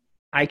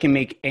 I can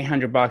make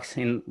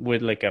 $800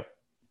 with like a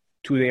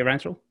 2-day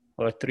rental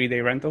or a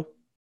 3-day rental.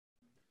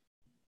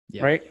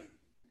 Yeah. Right?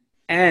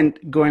 And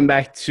going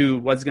back to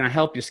what's going to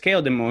help you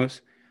scale the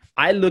most,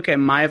 I look at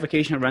my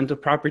vacation rental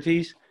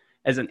properties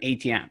as an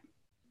ATM,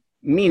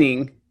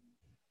 meaning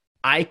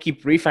I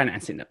keep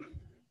refinancing them.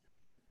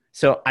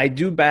 So I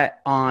do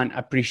bet on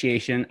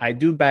appreciation. I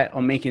do bet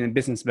on making the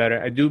business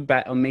better. I do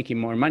bet on making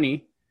more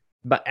money.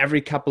 But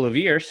every couple of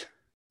years,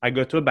 I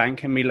go to a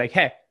bank and be like,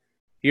 hey,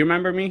 you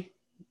remember me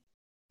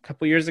a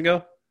couple of years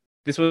ago?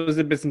 This was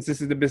the business.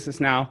 This is the business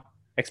now.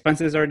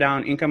 Expenses are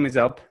down. Income is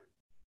up.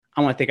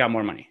 I want to take out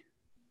more money.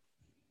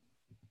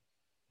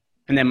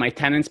 And then my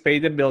tenants pay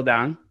the bill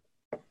down.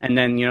 And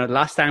then,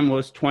 last time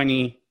was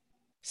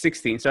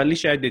 2016. So at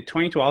least I did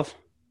 2012,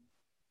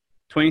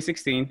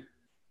 2016,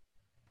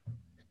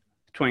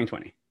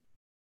 2020.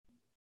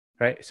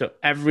 Right? So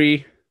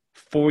every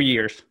 4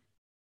 years,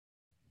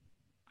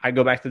 I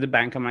go back to the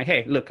bank. I'm like,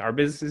 hey, look, our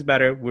business is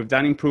better. We've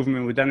done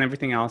improvement. We've done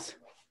everything else,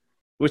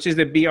 which is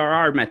the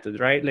BRR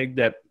method, right? Like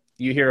that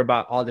you hear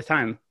about all the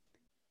time.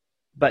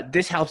 But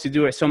this helps you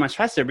do it so much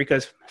faster,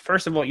 because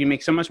first of all, you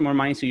make so much more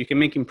money, so you can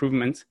make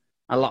improvements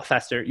a lot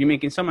faster. You're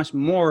making so much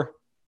more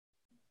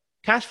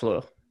cash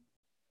flow.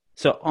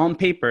 So on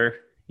paper,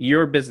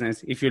 your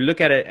business, if you look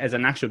at it as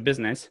an actual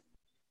business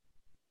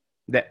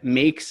that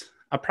makes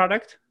a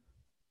product,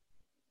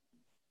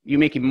 you're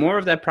making more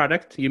of that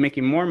product, you're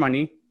making more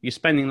money, you're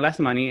spending less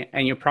money,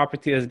 and your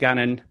property has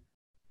gotten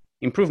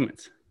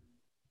improvements.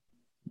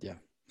 Yeah.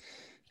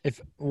 If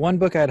one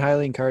book I'd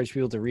highly encourage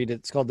people to read,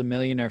 it's called The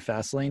Millionaire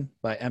Fastlane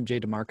by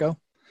MJ DeMarco.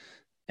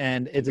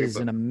 And it is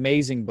an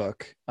amazing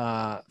book,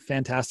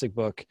 fantastic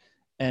book.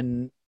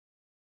 And,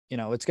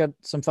 it's got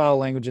some foul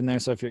language in there.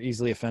 So if you're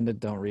easily offended,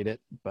 don't read it.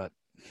 But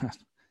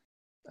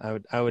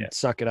I would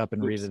suck it up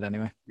and read it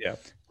anyway. Yeah.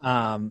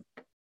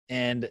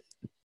 And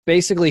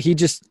basically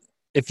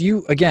if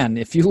you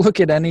look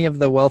at any of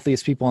the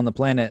wealthiest people on the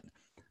planet,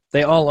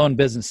 they all own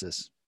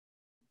businesses.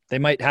 They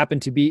might happen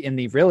to be in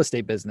the real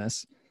estate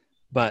business,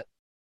 but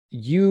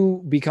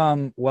you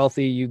become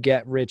wealthy, you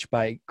get rich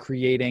by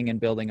creating and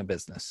building a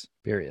business,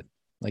 period.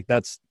 Like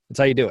that's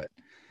how you do it.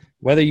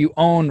 Whether you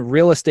own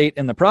real estate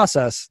in the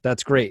process,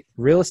 that's great.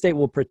 Real estate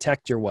will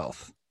protect your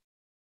wealth.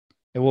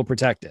 It will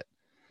protect it.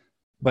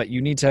 but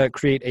you need to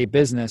create a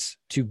business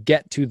to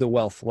get to the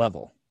wealth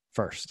level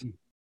first.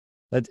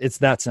 It's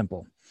that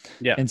simple.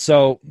 Yeah. And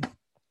so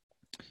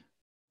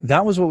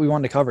that was what we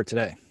wanted to cover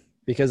today,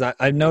 because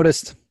I've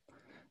noticed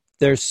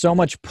there's so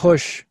much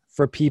push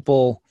for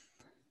people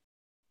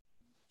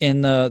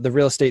in the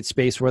real estate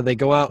space where they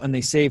go out and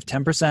they save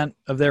 10%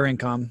 of their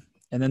income,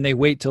 and then they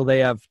wait till they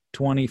have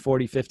 20,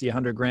 40, 50,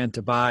 100 grand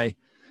to buy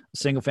a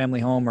single family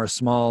home or a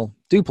small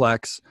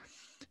duplex.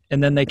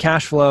 And then they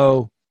cash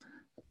flow,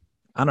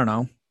 I don't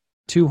know,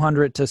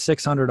 200 to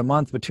 600 a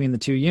month between the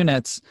two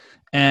units.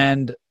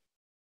 And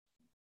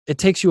it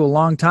takes you a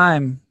long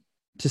time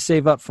to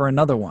save up for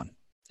another one.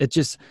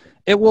 It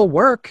will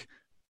work,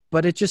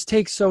 but it just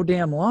takes so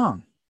damn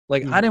long.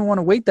 Like, I didn't want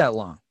to wait that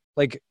long.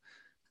 Like,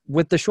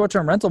 with the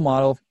short-term rental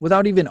model,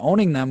 without even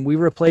owning them, we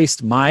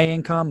replaced my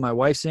income, my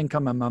wife's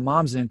income, and my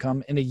mom's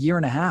income in a year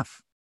and a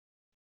half.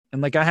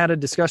 And like, I had a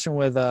discussion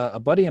with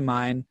a buddy of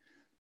mine.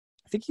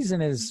 I think he's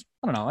he's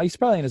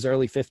probably in his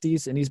early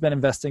 50s, and he's been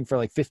investing for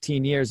like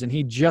 15 years. And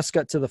he just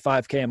got to the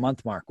 5K a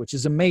month mark, which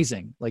is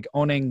amazing. Like,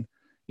 owning,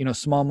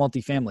 small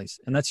multifamilies.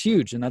 And that's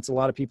huge. And that's a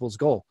lot of people's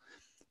goal.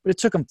 But it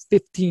took him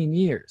 15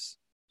 years.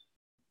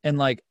 And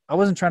like, I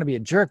wasn't trying to be a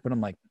jerk, but I'm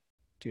like,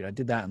 dude, I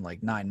did that in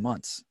like 9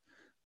 months.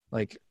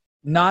 Like,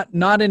 not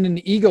in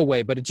an ego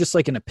way, but it's just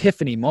like an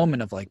epiphany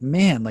moment of like,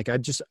 man, like,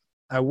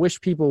 I wish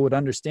people would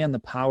understand the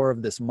power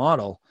of this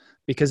model,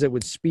 because it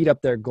would speed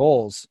up their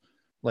goals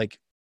like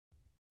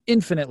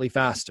infinitely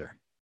faster.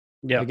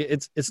 Yeah. Like,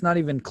 it's not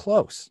even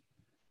close.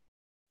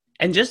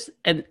 And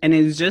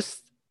it's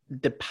just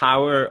the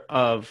power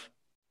of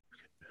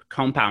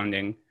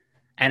compounding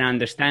and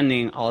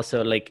understanding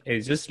also, like,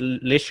 it's just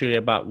literally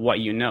about what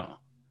you know.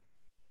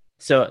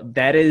 So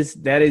that is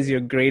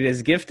your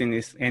greatest gift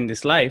in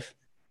this life.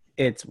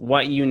 It's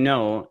what you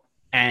know,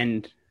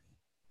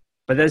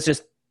 but that's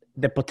just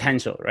the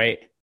potential, right?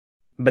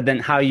 But then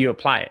how you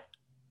apply it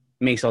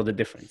makes all the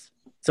difference.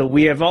 So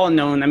we have all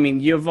known,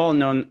 you've all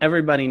known,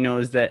 everybody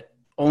knows that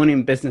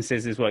owning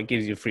businesses is what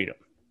gives you freedom,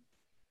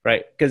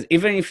 right? Because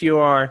even if you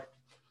are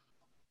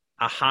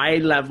a high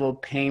level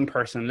paying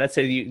person, let's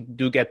say you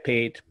do get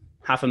paid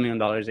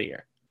 $500,000 a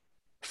year.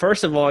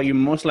 First of all, you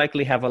most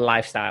likely have a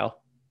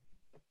lifestyle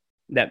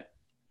that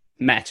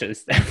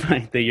matches the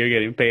fact that you're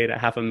getting paid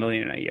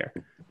 $500,000 a year,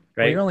 right?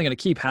 Well, you're only going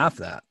to keep half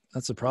that.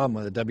 That's the problem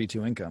with a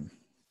W-2 income.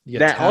 You get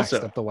that taxed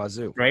also up the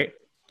wazoo, right?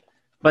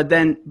 But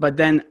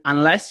then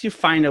unless you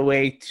find a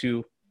way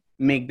to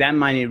make that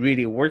money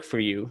really work for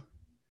you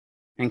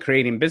and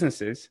creating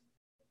businesses,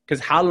 because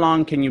how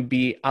long can you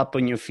be up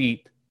on your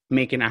feet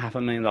making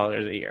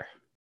 $500,000 a year?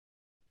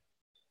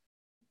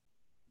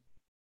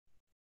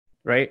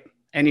 Right?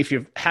 And if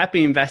you're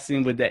happy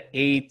investing with the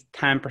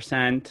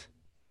 8-10%,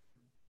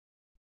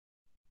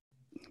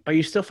 but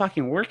you're still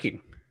fucking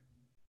working.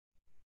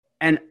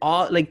 And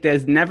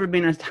there's never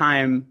been a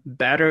time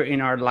better in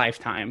our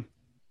lifetime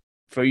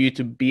for you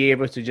to be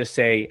able to just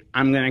say,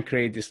 I'm going to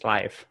create this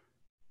life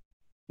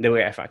the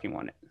way I fucking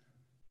want it.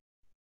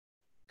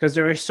 Because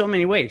there are so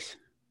many ways.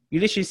 You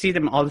literally see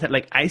them all the time.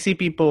 Like, I see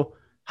people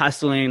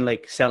hustling,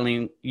 like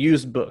selling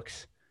used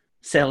books,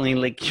 selling,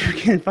 like, you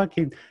can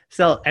fucking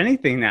sell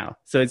anything now.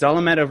 So it's all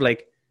a matter of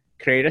like,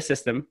 create a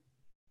system,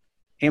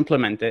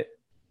 implement it,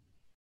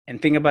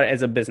 and think about it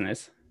as a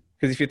business.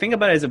 Because if you think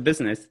about it as a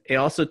business, it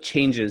also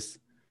changes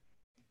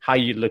how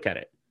you look at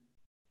it.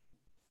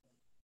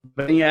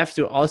 But then you have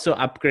to also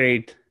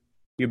upgrade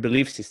your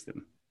belief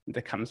system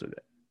that comes with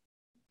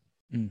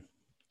it.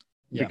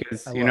 Yeah,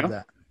 because I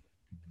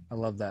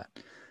love that.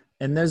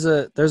 And there's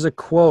a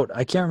quote.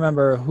 I can't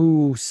remember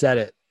who said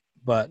it,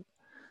 but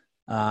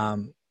I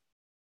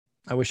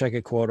wish I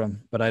could quote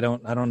him, but I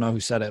don't know who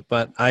said it,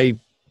 but I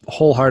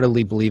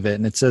wholeheartedly believe it.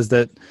 And it says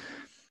that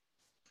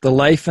the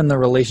life and the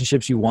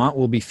relationships you want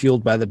will be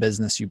fueled by the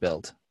business you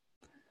build.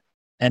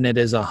 And it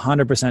is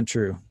 100%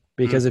 true,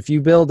 because if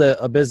you build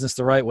a business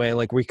the right way,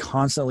 like we're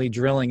constantly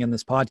drilling in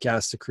this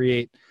podcast to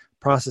create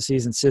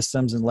processes and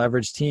systems and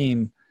leverage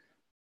team,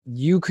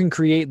 you can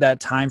create that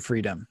time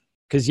freedom.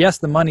 Because yes,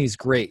 the money's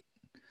great,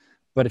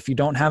 but if you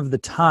don't have the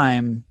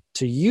time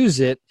to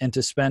use it and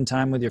to spend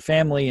time with your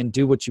family and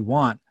do what you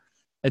want,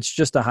 it's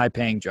just a high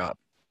paying job,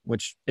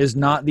 which is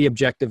not the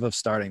objective of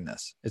starting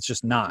this. It's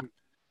just not.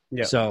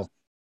 Yeah. So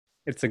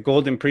it's a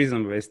golden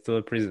prison, but it's still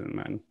a prison,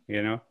 man.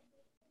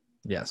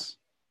 Yes.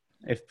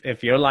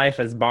 If your life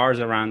has bars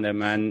around them,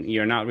 man,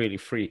 you're not really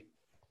free.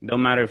 No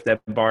matter if the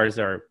bars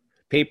are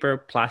paper,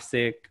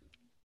 plastic,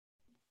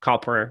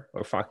 copper,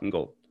 or fucking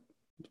gold.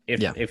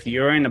 If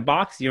you're in a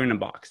box, you're in a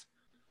box.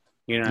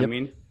 You know what I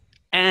mean?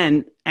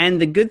 And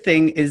the good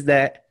thing is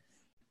that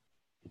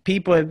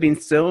people have been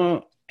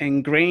so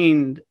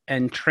ingrained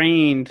and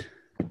trained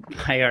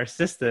by our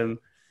system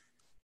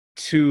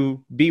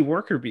to be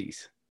worker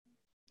bees.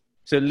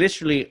 So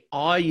literally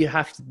all you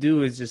have to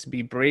do is just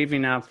be brave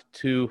enough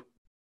to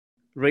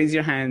raise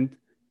your hand,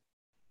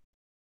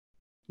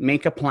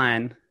 make a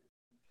plan,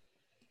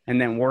 and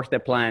then work the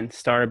plan,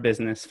 start a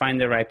business, find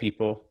the right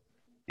people,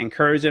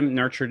 encourage them,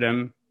 nurture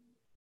them,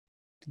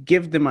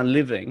 give them a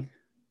living,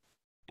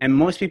 and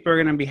most people are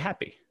going to be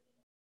happy.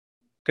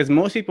 because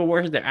most people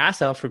work their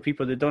ass off for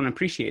people that don't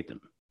appreciate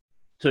them.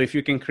 So if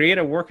you can create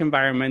a work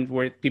environment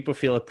where people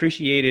feel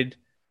appreciated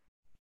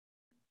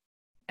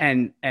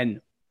and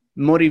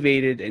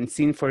motivated and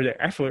seen for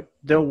their effort,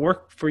 they'll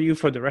work for you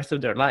for the rest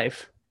of their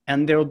life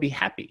and they'll be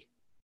happy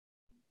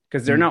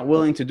because they're not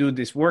willing to do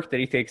this work that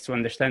it takes to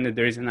understand that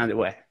there is another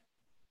way.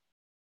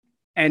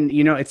 And,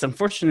 you know, it's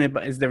unfortunate,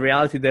 but it's the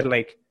reality that,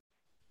 like,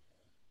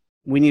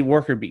 we need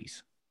worker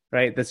bees,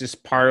 right? That's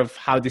just part of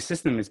how the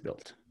system is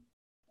built.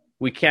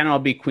 We can't all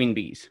be queen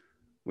bees.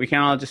 We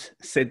can't all just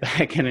sit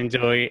back and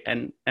enjoy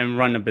and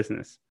run a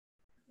business,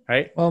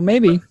 right? Well,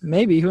 maybe,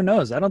 who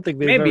knows? I don't think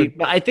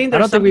but I think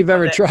we've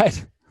ever tried.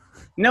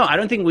 No, I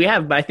don't think we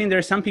have, but I think there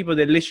are some people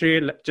that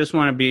literally just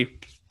want to be,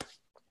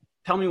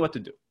 tell me what to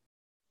do.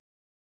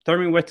 Tell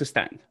me where to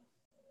stand.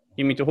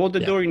 You need me to hold the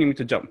door, you need me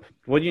to jump.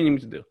 What do you need me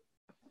to do?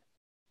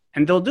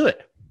 And they'll do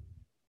it.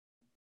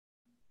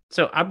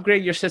 So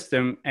upgrade your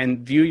system and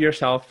view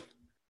yourself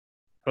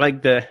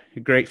like the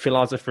great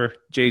philosopher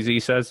Jay-Z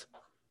says,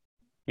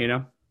 you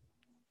know,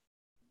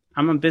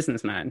 I'm a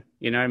businessman.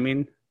 You know what I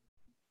mean?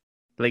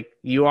 Like,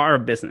 you are a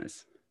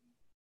business.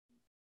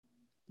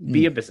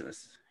 Be a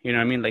business. You know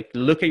what I mean? Like,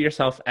 look at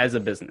yourself as a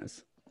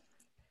business.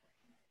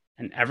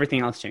 And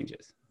everything else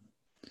changes.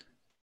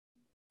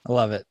 I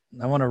love it.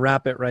 I want to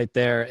wrap it right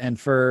there. And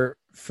for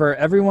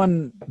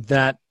everyone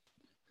that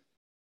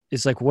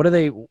is like, what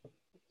do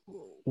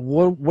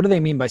they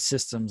mean by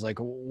systems? Like,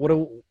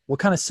 what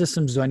kind of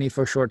systems do I need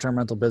for a short-term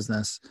rental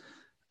business?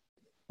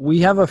 We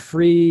have a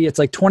free, it's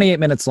like 28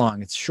 minutes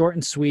long. It's short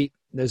and sweet.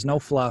 There's no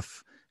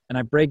fluff. And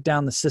I break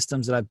down the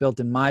systems that I've built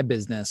in my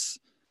business.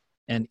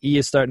 And E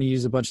is starting to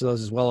use a bunch of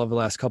those as well over the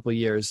last couple of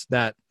years.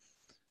 That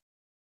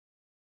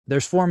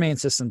there's 4 main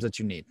systems that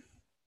you need.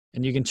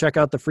 And you can check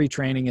out the free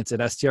training. It's at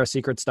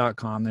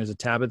strsecrets.com. There's a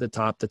tab at the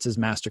top that says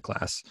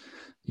Masterclass.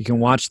 You can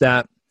watch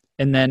that.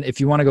 And then if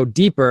you want to go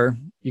deeper,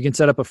 you can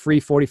set up a free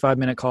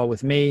 45-minute call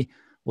with me.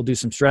 We'll do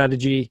some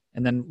strategy,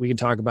 and then we can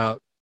talk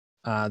about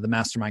the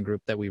mastermind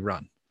group that we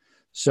run.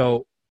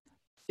 So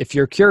if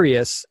you're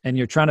curious and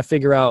you're trying to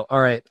figure out, all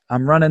right,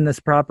 I'm running this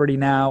property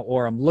now,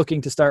 or I'm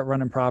looking to start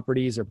running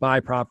properties or buy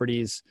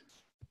properties,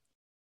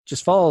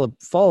 just follow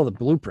the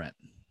blueprint.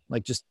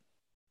 Like, just,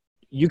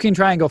 you can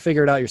try and go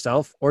figure it out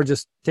yourself, or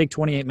just take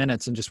 28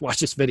 minutes and just watch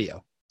this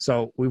video.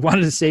 So we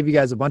wanted to save you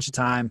guys a bunch of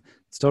time.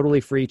 It's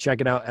totally free.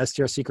 Check it out,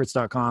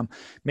 strsecrets.com.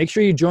 Make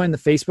sure you join the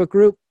Facebook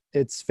group.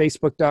 It's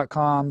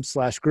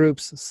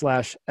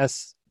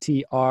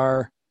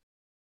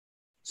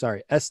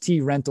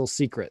facebook.com/groups/ST Rental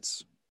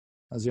Secrets.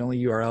 That was the only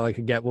URL I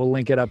could get. We'll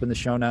link it up in the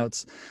show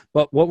notes.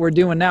 But what we're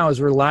doing now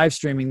is we're live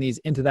streaming these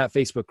into that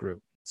Facebook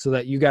group so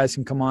that you guys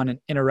can come on and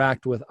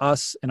interact with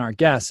us and our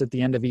guests at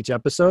the end of each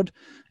episode.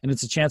 And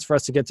it's a chance for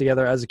us to get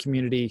together as a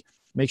community,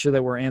 make sure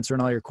that we're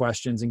answering all your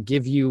questions, and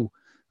give you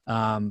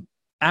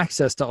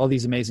access to all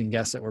these amazing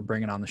guests that we're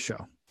bringing on the show.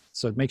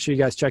 So make sure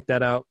you guys check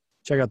that out.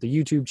 Check out the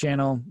YouTube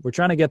channel. We're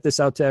trying to get this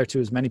out there to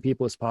as many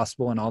people as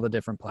possible on all the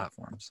different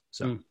platforms.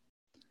 So,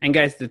 and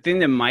guys, the thing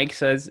that Mike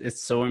says is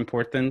so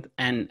important.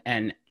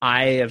 And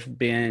I have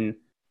been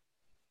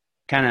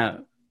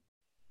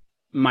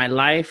my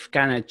life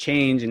kind of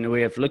changed in the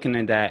way of looking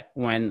at that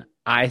when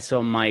I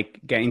saw Mike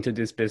get into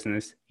this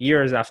business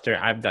years after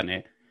I've done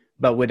it,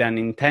 but with an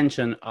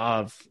intention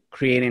of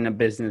creating a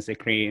business and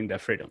creating the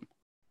freedom,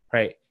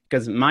 right?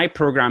 Because my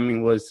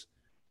programming was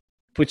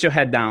put your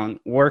head down,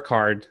 work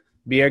hard,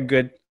 be a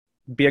good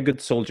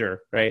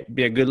soldier, right?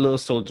 Be a good little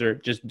soldier.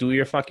 Just do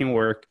your fucking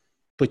work,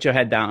 put your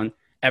head down.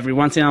 Every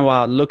once in a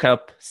while, look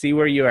up, see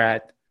where you're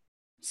at,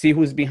 see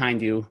who's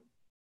behind you,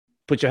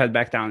 put your head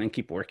back down and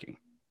keep working.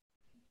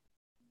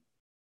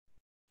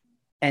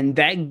 And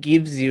that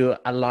gives you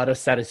a lot of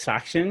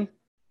satisfaction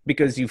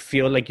because you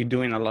feel like you're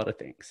doing a lot of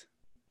things.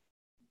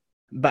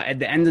 But at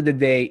the end of the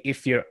day,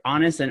 if you're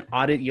honest and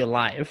audit your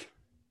life,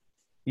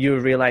 you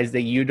realize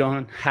that you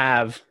don't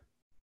have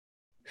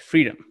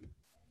freedom.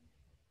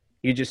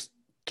 You're just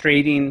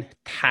trading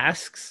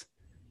tasks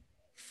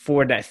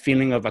for that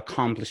feeling of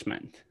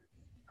accomplishment,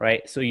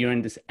 right? So you're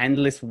in this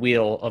endless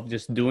wheel of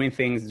just doing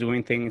things,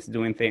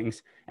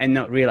 and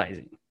not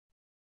realizing.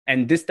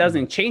 And this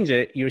doesn't change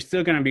it. You're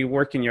still going to be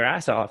working your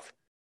ass off,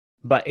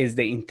 but is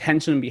the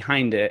intention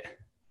behind it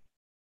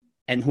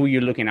and who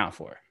you're looking out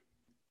for.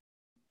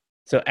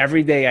 So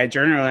every day I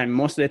journal, and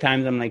most of the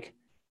times I'm like,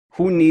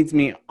 who needs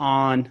me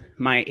on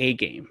my A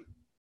game?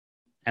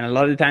 And a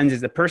lot of the times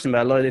it's the person,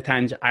 but a lot of the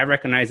times I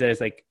recognize that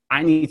it's like,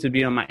 I need to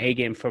be on my A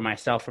game for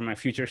myself, for my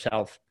future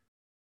self,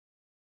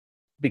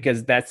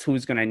 because that's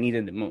who's going to need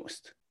it the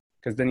most.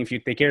 Because then if you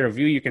take care of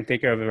you, you can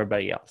take care of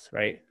everybody else,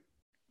 right?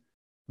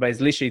 But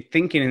it's literally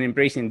thinking and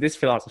embracing this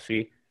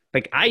philosophy.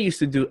 Like, I used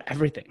to do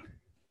everything.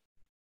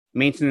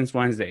 Maintenance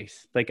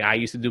Wednesdays. Like, I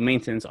used to do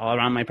maintenance all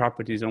around my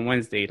properties on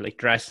Wednesday, like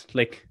dress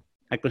like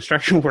a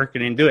construction worker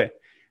and do it.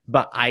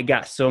 But I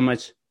got so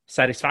much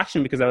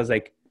satisfaction because I was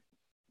like,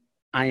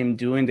 I am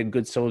doing the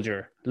good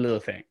soldier little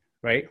thing,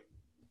 right?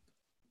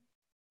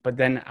 But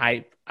then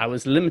I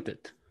was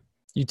limited.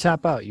 You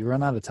tap out. You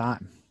run out of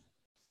time.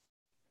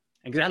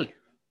 Exactly.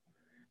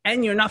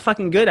 and you're not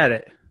fucking good at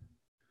it.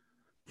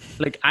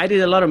 Like, I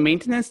did a lot of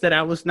maintenance that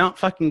I was not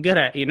fucking good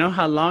at. You know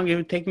how long it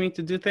would take me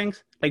to do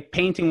things? Like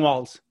painting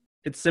walls.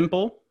 It's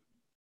simple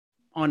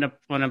on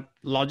a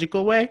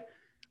logical way.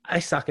 I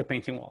suck at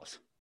painting walls.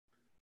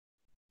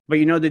 But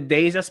you know the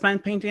days I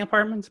spent painting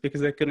apartments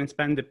because I couldn't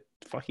spend the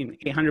fucking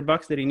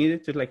 $800 that he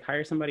needed to like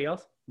hire somebody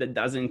else that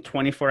does it in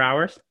 24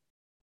 hours?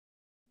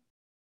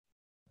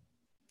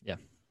 Yeah.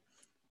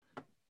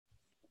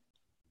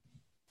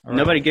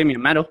 Nobody gave me a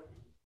medal.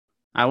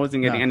 I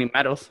wasn't getting any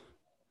medals.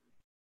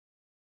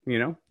 You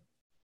know?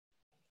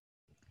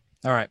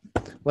 All right.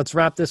 Let's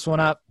wrap this one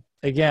up.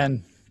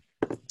 Again,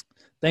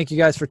 thank you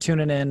guys for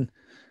tuning in.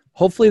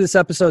 Hopefully this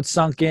episode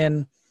sunk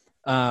in.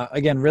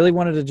 Again, really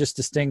wanted to just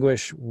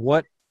distinguish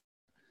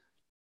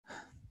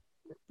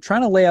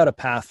trying to lay out a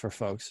path for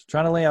folks,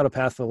 trying to lay out a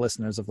path for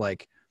listeners of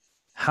like,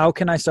 how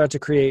can I start to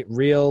create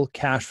real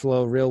cash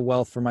flow, real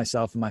wealth for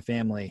myself and my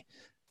family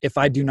if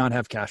I do not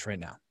have cash right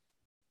now?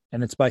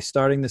 And it's by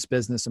starting this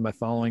business and by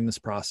following this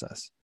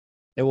process.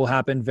 It will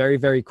happen very,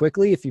 very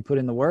quickly if you put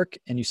in the work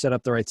and you set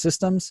up the right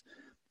systems,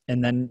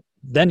 and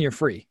then you're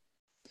free.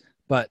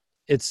 But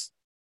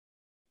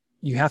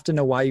you have to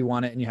know why you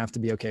want it and you have to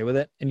be okay with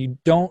it. And you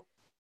don't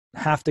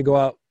have to go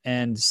out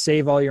and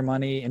save all your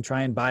money and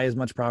try and buy as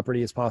much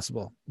property as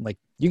possible. Like,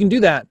 you can do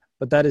that,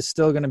 but that is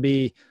still going to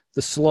be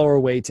the slower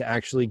way to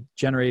actually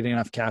generate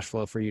enough cash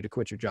flow for you to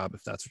quit your job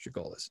if that's what your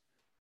goal is.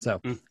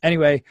 So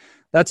anyway,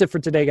 that's it for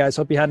today, guys.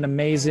 Hope you had an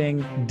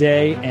amazing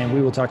day, and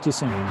we will talk to you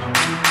soon.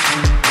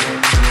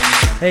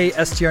 Hey,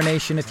 STR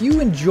Nation, if you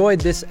enjoyed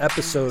this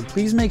episode,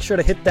 please make sure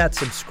to hit that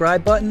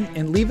subscribe button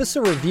and leave us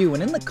a review.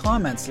 And in the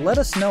comments, let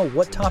us know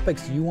what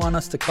topics you want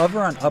us to cover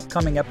on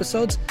upcoming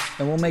episodes,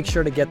 and we'll make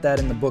sure to get that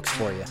in the books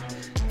for you.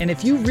 And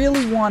if you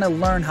really want to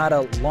learn how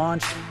to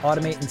launch,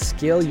 automate, and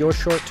scale your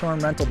short-term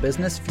rental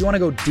business, if you want to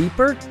go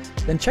deeper,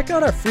 then check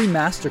out our free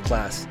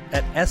masterclass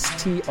at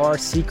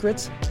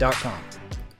strsecrets.com.